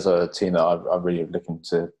 Grimmer is a team that I'm really looking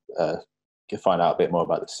to find out a bit more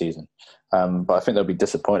about this season. But I think they'll be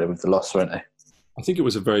disappointed with the loss, won't they? I think it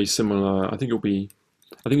was a very similar. I think it'll be.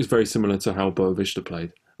 I think it's very similar to how Boavista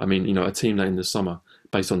played. I mean, a team that in the summer,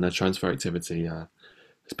 based on their transfer activity, there's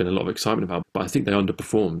been a lot of excitement about. But I think they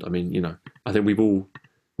underperformed. I mean, I think we've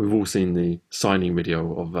all seen the signing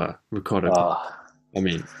video of Ricardo. Ah, I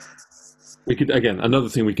mean, we could again another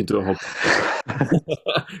thing we could do a whole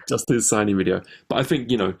just his signing video. But I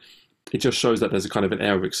think it just shows that there's a kind of an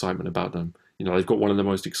air of excitement about them. They've got one of the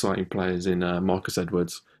most exciting players in Marcus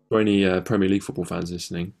Edwards. For any Premier League football fans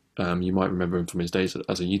listening, you might remember him from his days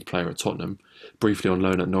as a youth player at Tottenham, briefly on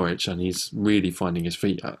loan at Norwich, and he's really finding his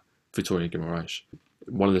feet at Vitória Guimarães.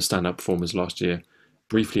 One of the stand-up performers last year,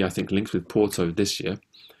 briefly I think linked with Porto this year.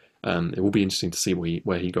 It will be interesting to see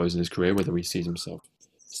where he goes in his career, whether he sees himself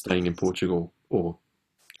staying in Portugal or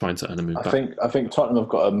trying to earn a move I back. think Tottenham have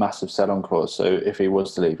got a massive sell-on clause. So if he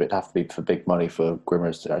was to leave, it'd have to be for big money for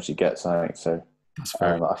Grimmers to actually get something. So That's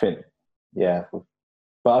fair. I think, yeah.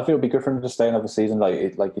 But I think it'll be good for him to stay another season.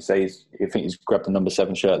 Like you say, you think he's grabbed the number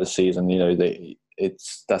 7 shirt this season.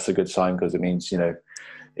 That's a good sign because it means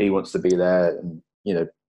he wants to be there and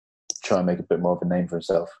try and make a bit more of a name for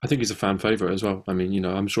himself. I think he's a fan favourite as well. I mean,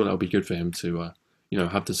 I'm sure that'll be good for him to,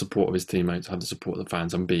 have the support of his teammates, have the support of the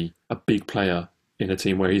fans, and be a big player in a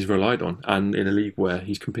team where he's relied on and in a league where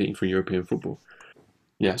he's competing for European football.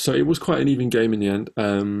 Yeah, so it was quite an even game in the end.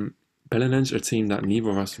 Belenenses are a team that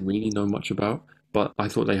neither of us really know much about, but I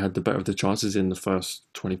thought they had the better of the chances in the first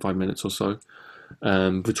 25 minutes or so.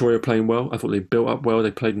 Vitória playing well. I thought they built up well.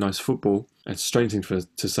 They played nice football. It's a strange thing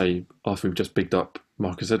to say after we've just bigged up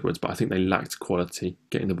Marcus Edwards, but I think they lacked quality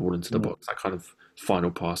getting the ball into the box. That kind of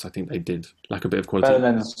final pass, I think they did lack a bit of quality. And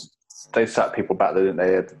then they sat people back, didn't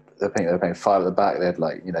they? I think they were playing 5 at the back. They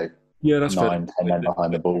had yeah, that's 9, 10 men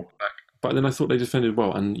behind the ball. But then I thought they defended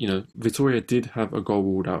well. And, Vitória did have a goal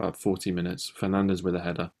ruled out at 40 minutes. Fernandes with a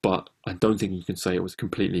header. But I don't think you can say it was a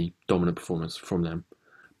completely dominant performance from them.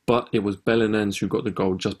 But it was Belenenses who got the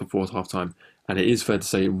goal just before half-time. And it is fair to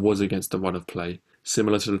say it was against the run of play.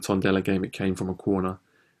 Similar to the Tondela game, it came from a corner.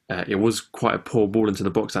 It was quite a poor ball into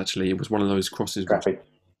the box, actually. It was one of those crosses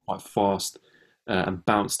quite fast and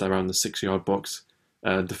bounced around the 6-yard box.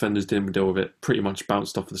 Defenders didn't deal with it. Pretty much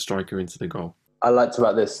bounced off the striker into the goal. I liked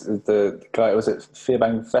about this, the guy, was it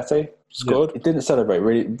Fiabang Fete, scored? Yeah. He didn't celebrate,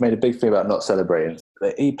 really made a big thing about not celebrating.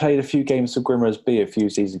 He played a few games for Guimarães B a few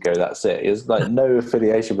seasons ago, that's it. He has no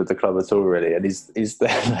affiliation with the club at all, really, and he's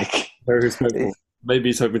there very respectful. Maybe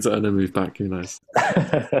he's hoping to earn a move back, who knows.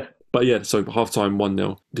 But yeah, so half-time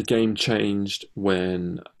 1-0. The game changed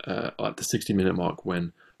when, at the 60-minute mark,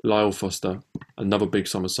 when Lyle Foster, another big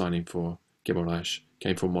summer signing for Guimarães,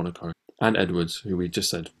 came from Monaco, and Edwards, who we just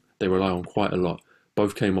said they rely on quite a lot.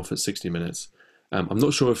 Both came off at 60 minutes. I'm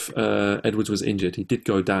not sure if Edwards was injured. He did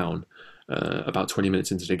go down about 20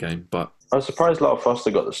 minutes into the game, but I was surprised Lyle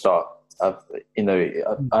Foster got the start. I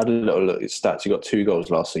had a little look at his stats. He got 2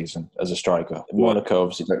 goals last season as a striker. Monaco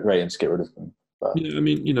obviously ready to get rid of him. But. Yeah, I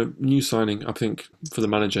mean, new signing. I think for the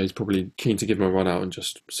manager, he's probably keen to give him a run out and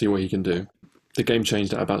just see what he can do. The game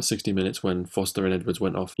changed at about 60 minutes when Foster and Edwards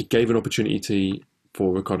went off. It gave an opportunity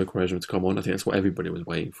for Ricardo Quaresma to come on. I think that's what everybody was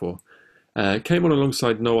waiting for. Came on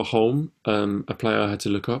alongside Noah Holm, a player I had to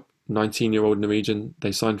look up, 19-year-old Norwegian.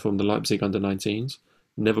 They signed from the Leipzig under-19s.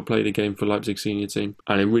 Never played a game for Leipzig senior team.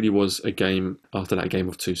 And it really was a game, after that game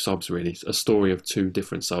of 2 subs, really. A story of 2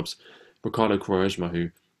 different subs. Ricardo Quaresma, who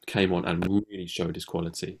came on and really showed his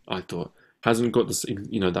quality, I thought. Hasn't got this,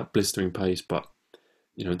 that blistering pace, but,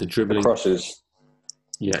 the dribbling. The crosses.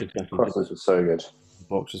 Yeah, exactly. The crosses were so good. The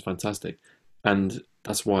box was fantastic. And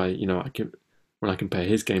that's why, when I compare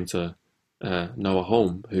his game to Noah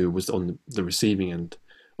Holm, who was on the receiving end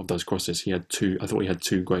of those crosses, I thought he had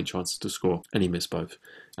 2 great chances to score, and he missed both.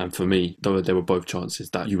 And for me, though they were both chances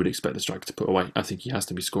that you would expect the striker to put away, I think he has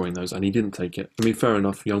to be scoring those, and he didn't take it. I mean, fair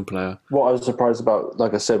enough, young player. What I was surprised about,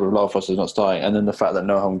 like I said, with Lyle Foster not starting, and then the fact that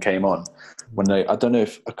Noah Holm came on, I don't know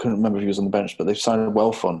I couldn't remember if he was on the bench, but they signed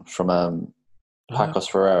Welfon from Pacos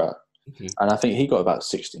Ferreira. Okay. And I think he got about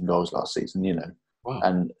 16 goals last season, Wow.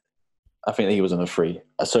 And I think he was on a free.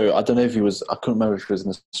 So I don't know if I couldn't remember if he was in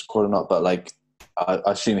the squad or not, but I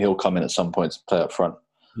assume he'll come in at some point to play up front.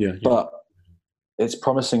 Yeah. But it's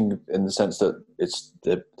promising in the sense that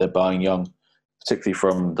they're buying young, particularly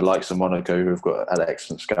from the likes of Monaco, who've had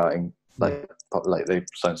excellent scouting. like they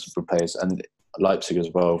signed some good players, and Leipzig as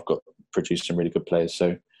well have got produced some really good players.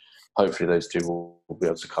 So hopefully those two will be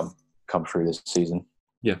able to come through this season.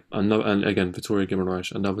 Yeah, and again, Victoria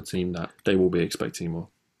Guimaraes, another team that they will be expecting more.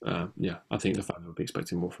 I think the fans will be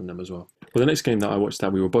expecting more from them as well. Well, the next game that I watched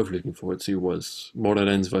that we were both looking forward to was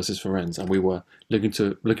Moreirense versus Farense, and we were looking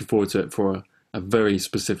forward to it for a very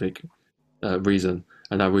specific reason,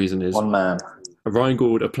 and that reason is one man, Ryan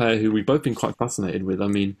Gauld, a player who we've both been quite fascinated with. I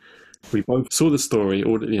mean, we both saw the story,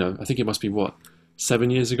 or I think it must be 7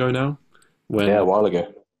 years ago now, when a while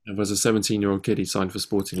ago. There was a 17-year-old kid he signed for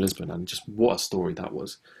Sporting Lisbon, and just what a story that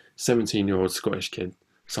was. 17-year-old Scottish kid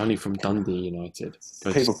signing from Dundee United.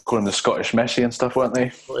 People call him the Scottish Messi and stuff, weren't they?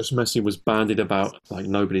 Scottish Messi was bandied about like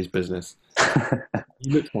nobody's business. He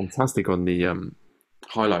looked fantastic on the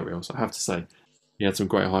highlight reels, I have to say. He had some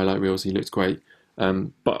great highlight reels. He looked great.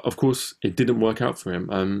 But, of course, it didn't work out for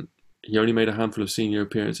him. He only made a handful of senior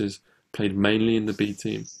appearances, played mainly in the B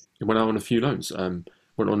team. He went out on a few loans.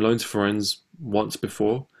 Went on loan to Farense once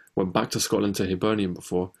before, went back to Scotland to Hibernian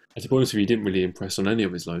before. And to be honest with you, he didn't really impress on any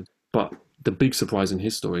of his loans. But the big surprise in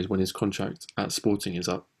his story is when his contract at Sporting is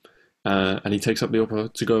up. And he takes up the offer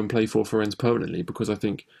to go and play for Farense permanently, because I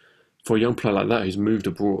think for a young player like that who's moved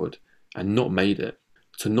abroad and not made it,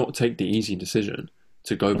 to not take the easy decision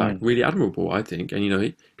to go back, really admirable, I think.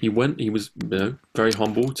 And, he was very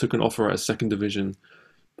humble, took an offer at a second division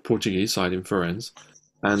Portuguese side in Farense.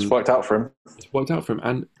 And it's worked out for him. It's worked out for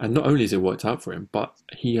him. And not only has it worked out for him, but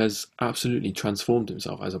he has absolutely transformed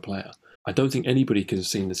himself as a player. I don't think anybody could have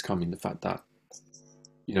seen this coming, the fact that,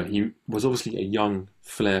 he was obviously a young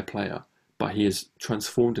flair player, but he has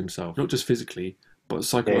transformed himself, not just physically, but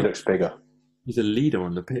psychologically. Yeah, he looks bigger. He's a leader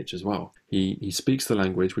on the pitch as well. He speaks the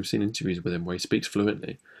language. We've seen interviews with him where he speaks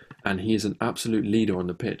fluently, and he is an absolute leader on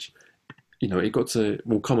the pitch. We'll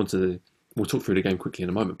talk through the game quickly in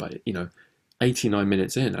a moment, but 89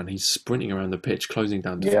 minutes in, and he's sprinting around the pitch, closing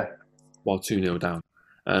down while 2-0 down.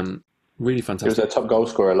 Really fantastic. He was their top goal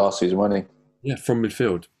scorer last season, wasn't he? Yeah, from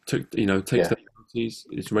midfield. Takes the penalties,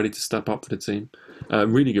 is ready to step up for the team.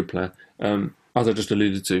 Really good player. As I just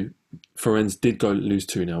alluded to, Farense did go lose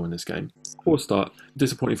 2-0 in this game. Poor start.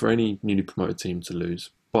 Disappointing for any newly promoted team to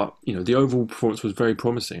lose. But, the overall performance was very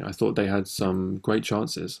promising. I thought they had some great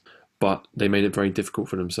chances, but they made it very difficult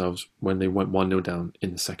for themselves when they went 1-0 down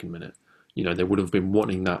in the second minute. They would have been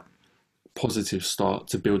wanting that positive start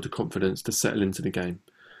to build the confidence, to settle into the game.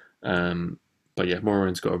 But yeah,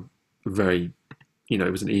 Moreirense got a very,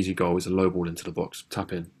 it was an easy goal. It was a low ball into the box,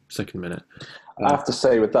 tap in, second minute. I have to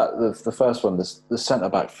say with that, the first one, the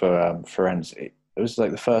centre-back for Farense, it was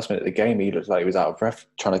like the first minute of the game, he looked like he was out of breath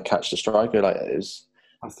trying to catch the striker. Like, it was,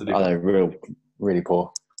 really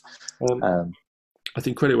poor. I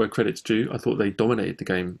think credit where credit's due. I thought they dominated the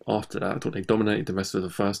game after that. I thought they dominated the rest of the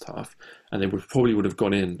first half, and they probably would have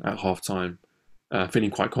gone in at half-time feeling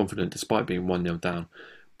quite confident despite being 1-0 down.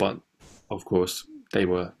 But, of course, they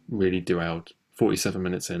were really derailed. 47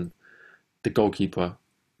 minutes in, the goalkeeper,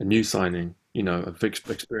 a new signing, a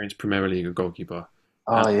experienced Premier League goalkeeper.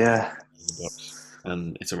 Oh, yeah.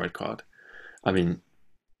 And it's a red card. I mean,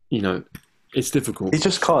 it's difficult. He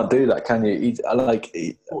just can't do that, can you? He's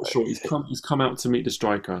come out to meet the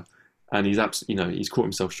striker, and he's he's caught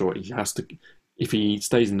himself short. He has to, if he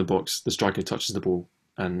stays in the box, the striker touches the ball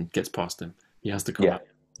and gets past him. He has to come out.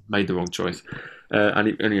 Made the wrong choice, and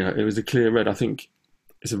it was a clear red. I think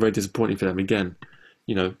it's a very disappointing for them again.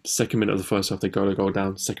 Second minute of the first half, they got a goal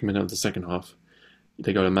down. Second minute of the second half,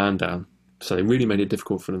 they got a man down. So they really made it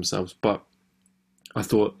difficult for themselves. But I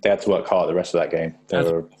thought they had to work hard the rest of that game.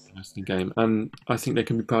 Game, and I think they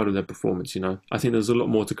can be proud of their performance. I think there's a lot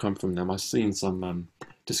more to come from them. I've seen some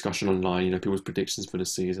discussion online. People's predictions for the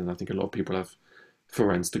season. I think a lot of people have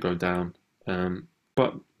Farense to go down,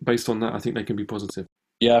 but based on that, I think they can be positive.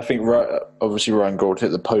 Yeah, I think obviously Ryan Gauld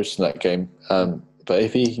hit the post in that game. But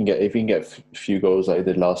if he can get a few goals like he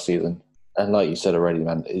did last season, and like you said already,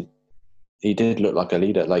 man, he did look like a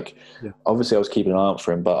leader. Obviously I was keeping an eye out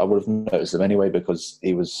for him, but I would have noticed him anyway because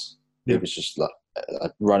he was just like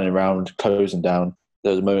running around, closing down.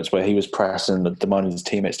 There was moments where he was pressing, demanding his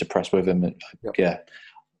teammates to press with him. And,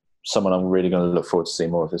 someone I'm really going to look forward to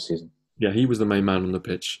seeing more of this season. Yeah, he was the main man on the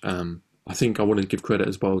pitch. I think I wanted to give credit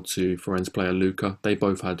as well to Farense player Luca. They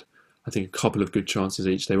both had, I think, a couple of good chances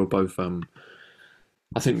each. They were both,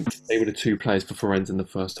 I think they were the two players for Farense in the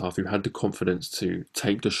first half who had the confidence to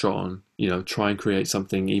take the shot on, try and create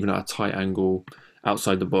something even at a tight angle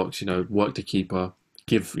outside the box, work the keeper,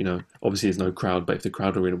 give, obviously there's no crowd, but if the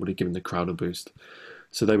crowd were in, it would have given the crowd a boost.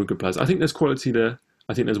 So they were good players. I think there's quality there.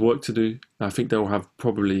 I think there's work to do. I think they'll have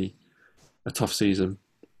probably a tough season,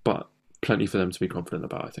 but plenty for them to be confident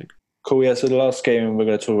about, I think. Cool. Yeah. So the last game we're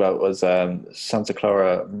going to talk about was Santa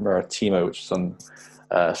Clara Maritimo, which was on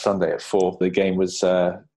Sunday at 4. The game was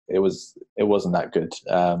it wasn't that good.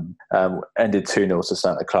 Ended 2-0 to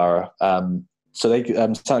Santa Clara. So they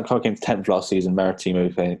Santa Clara came 10th last season. Maritimo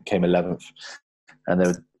came 11th, and they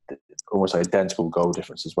were almost identical goal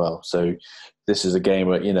difference as well. So this is a game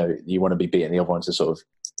where you want to be beating the other one to sort of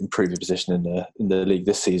improve your position in the league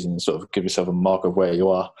this season and sort of give yourself a mark of where you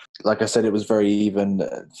are. Like I said, it was very even.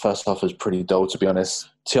 First half was pretty dull, to be honest.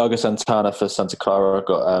 Thiago Santana for Santa Clara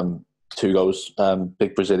got 2 goals.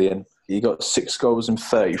 Big Brazilian. He got 6 goals in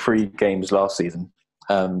 33 games last season.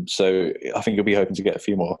 So I think he'll be hoping to get a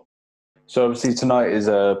few more. So obviously tonight is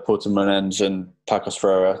Portimonense and Pacos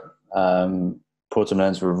Ferreira.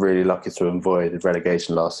 Portimonense were really lucky to avoid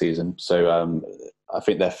relegation last season. So I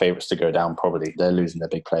think they're favourites to go down probably. They're losing their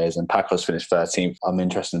big players. And Pacos finished 13th. I'm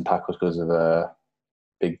interested in Pacos because of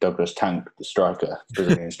big Douglas Tank, the striker,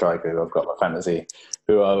 Brazilian striker who I've got my fantasy,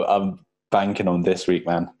 who I'm banking on this week,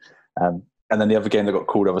 man. And then the other game that got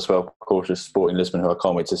called off as well, of course, is Sporting Lisbon, who I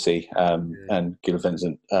can't wait to see. And Gil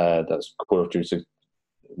Vincent, that's called off due to a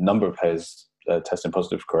number of players testing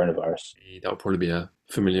positive for coronavirus. That'll probably be a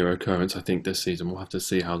familiar occurrence, I think, this season. We'll have to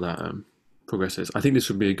see how that progresses. I think this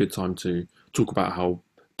would be a good time to talk about how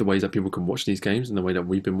the ways that people can watch these games and the way that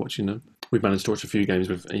we've been watching them. We've managed to watch a few games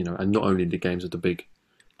with, and not only the games of the big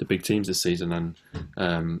teams this season. And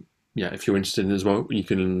if you're interested in it as well, you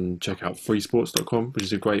can check out freesports.com, which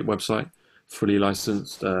is a great website, fully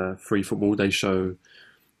licensed, free football. They seem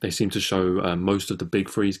to show most of the big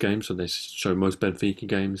Freeze games. So they show most Benfica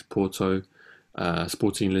games, Porto,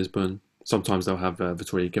 Sporting Lisbon. Sometimes they'll have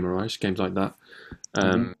Vitória Guimarães, games like that.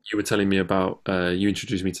 You were telling me about, you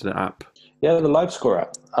introduced me to the app. Yeah, the LiveScore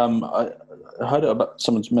app. I heard about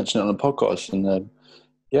someone mention it on the podcast, and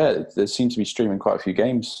there seems to be streaming quite a few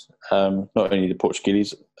games. Not only the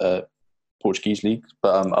Portuguese league,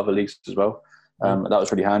 but other leagues as well. That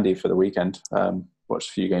was really handy for the weekend. Watched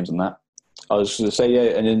a few games on that. I was going to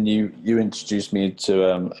say, and then you introduced me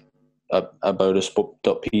to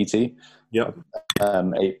abola.pt. Yep.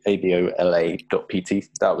 abola.pt.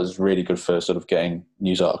 That was really good for sort of getting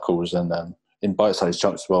news articles and in bite-sized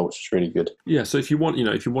chunks as well, which is really good. Yeah, so if you want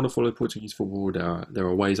to follow Portuguese football, there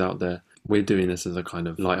are ways out there. We're doing this as a kind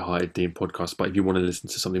of light-hearted theme podcast, but if you want to listen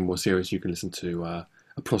to something more serious, you can listen to A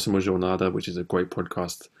Próxima Jornada, which is a great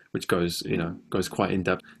podcast, which goes quite in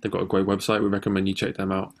depth. They've got a great website. We recommend you check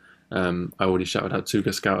them out. I already shouted out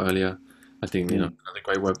Tuga Scout earlier. I think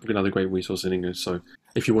another great resource in English. So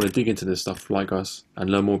if you want to dig into this stuff like us and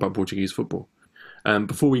learn more about Portuguese football,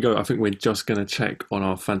 before we go, I think we're just going to check on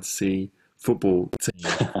our fantasy football team.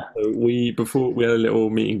 So we had a little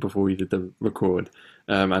meeting before we did the record,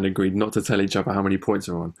 and agreed not to tell each other how many points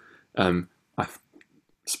are on.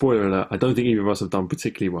 Spoiler alert: I don't think either of us have done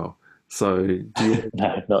particularly well. So do you?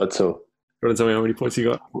 No, not at all. You want to tell me how many points you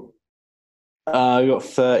got? I got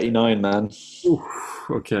 39, man. Oof,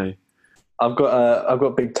 okay. I've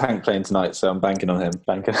got Big Tank playing tonight, so I'm banking on him.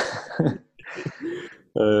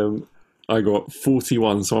 I got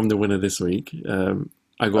 41, so I'm the winner this week.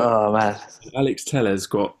 Oh man, Alex Tellez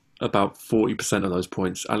got about 40% of those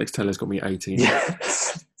points. Alex Tellez got me 18.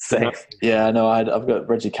 Yes, same. Yeah, no, I've got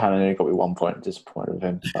Reggie Cannon who got me 1 point. Disappointed with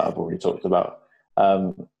him. That I've already talked about.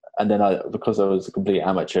 And then because I was a complete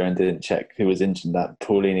amateur and didn't check who was injured, that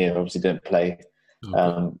Paulini obviously didn't play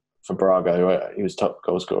for Braga. Right? He was top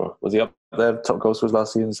goal scorer. Was he up there? Top goal scorers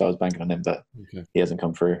last season, so I was banking on him, but he hasn't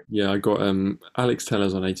come through. Yeah, I got Alex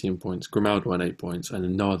Tellez on 18 points, Grimaldo on 8 points,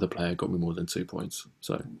 and no other player got me more than 2 points.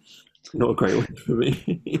 So not a great win for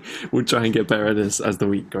me. We'll try and get better at this as the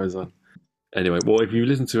week goes on. Anyway, well, if you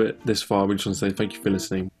listen to it this far, we just want to say thank you for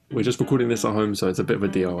listening. We're just recording this at home, so it's a bit of a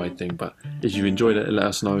DIY thing, but if you enjoyed it, let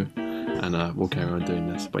us know, and we'll carry on doing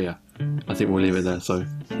this. But yeah, I think we'll leave it there. So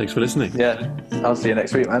thanks for listening. Yeah, I'll see you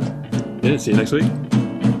next week, man. Yeah, see you next week.